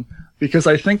correcting them, because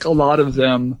I think a lot of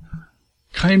them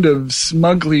kind of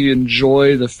smugly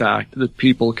enjoy the fact that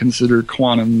people consider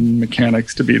quantum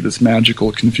mechanics to be this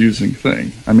magical, confusing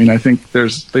thing. I mean, I think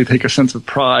they take a sense of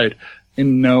pride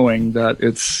in knowing that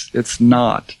it's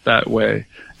not that way,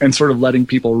 and sort of letting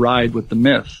people ride with the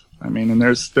myth. I mean, and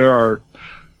there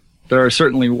are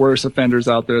certainly worse offenders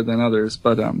out there than others,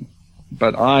 but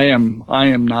but I am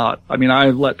not. I mean,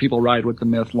 I've let people ride with the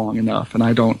myth long enough, and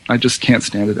I just can't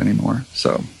stand it anymore.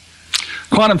 So,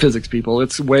 quantum physics, people,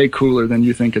 it's way cooler than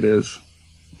you think it is.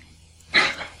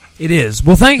 It is.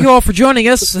 Well, thank you all for joining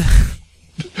us.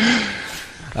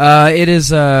 It has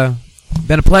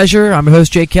been a pleasure. I'm your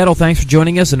host, Jake Kettle. Thanks for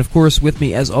joining us. And, of course, with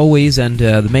me, as always, and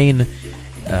the main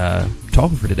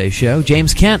talker for today's show,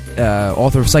 James Kent,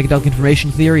 author of Psychedelic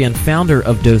Information Theory and founder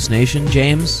of Dose Nation.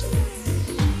 James,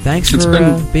 thanks for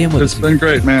being with us. It's been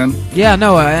great, man. Yeah,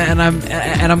 no, and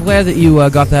I'm glad that you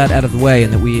got that out of the way,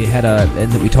 and that we had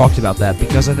and that we talked about that,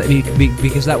 because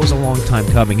because that was a long time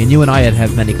coming, and you and I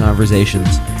had many conversations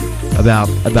about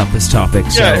this topic.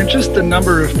 So. Yeah, and just the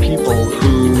number of people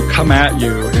who come at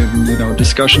you in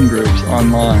discussion groups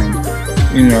online,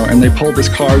 and they pull this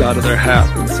card out of their hat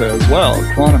and says, "Well,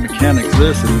 quantum mechanics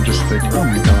this," and you just think, "Oh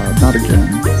my God, not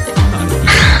again."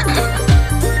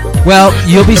 Well,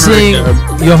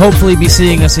 you'll hopefully be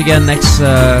seeing us again next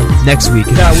week.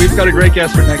 Yeah, we've got a great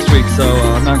guest for next week, so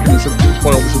I'm not going to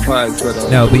spoil the surprise, but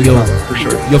no, but for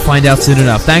sure. You'll find out soon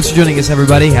enough. Thanks for joining us,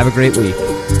 everybody. Have a great week.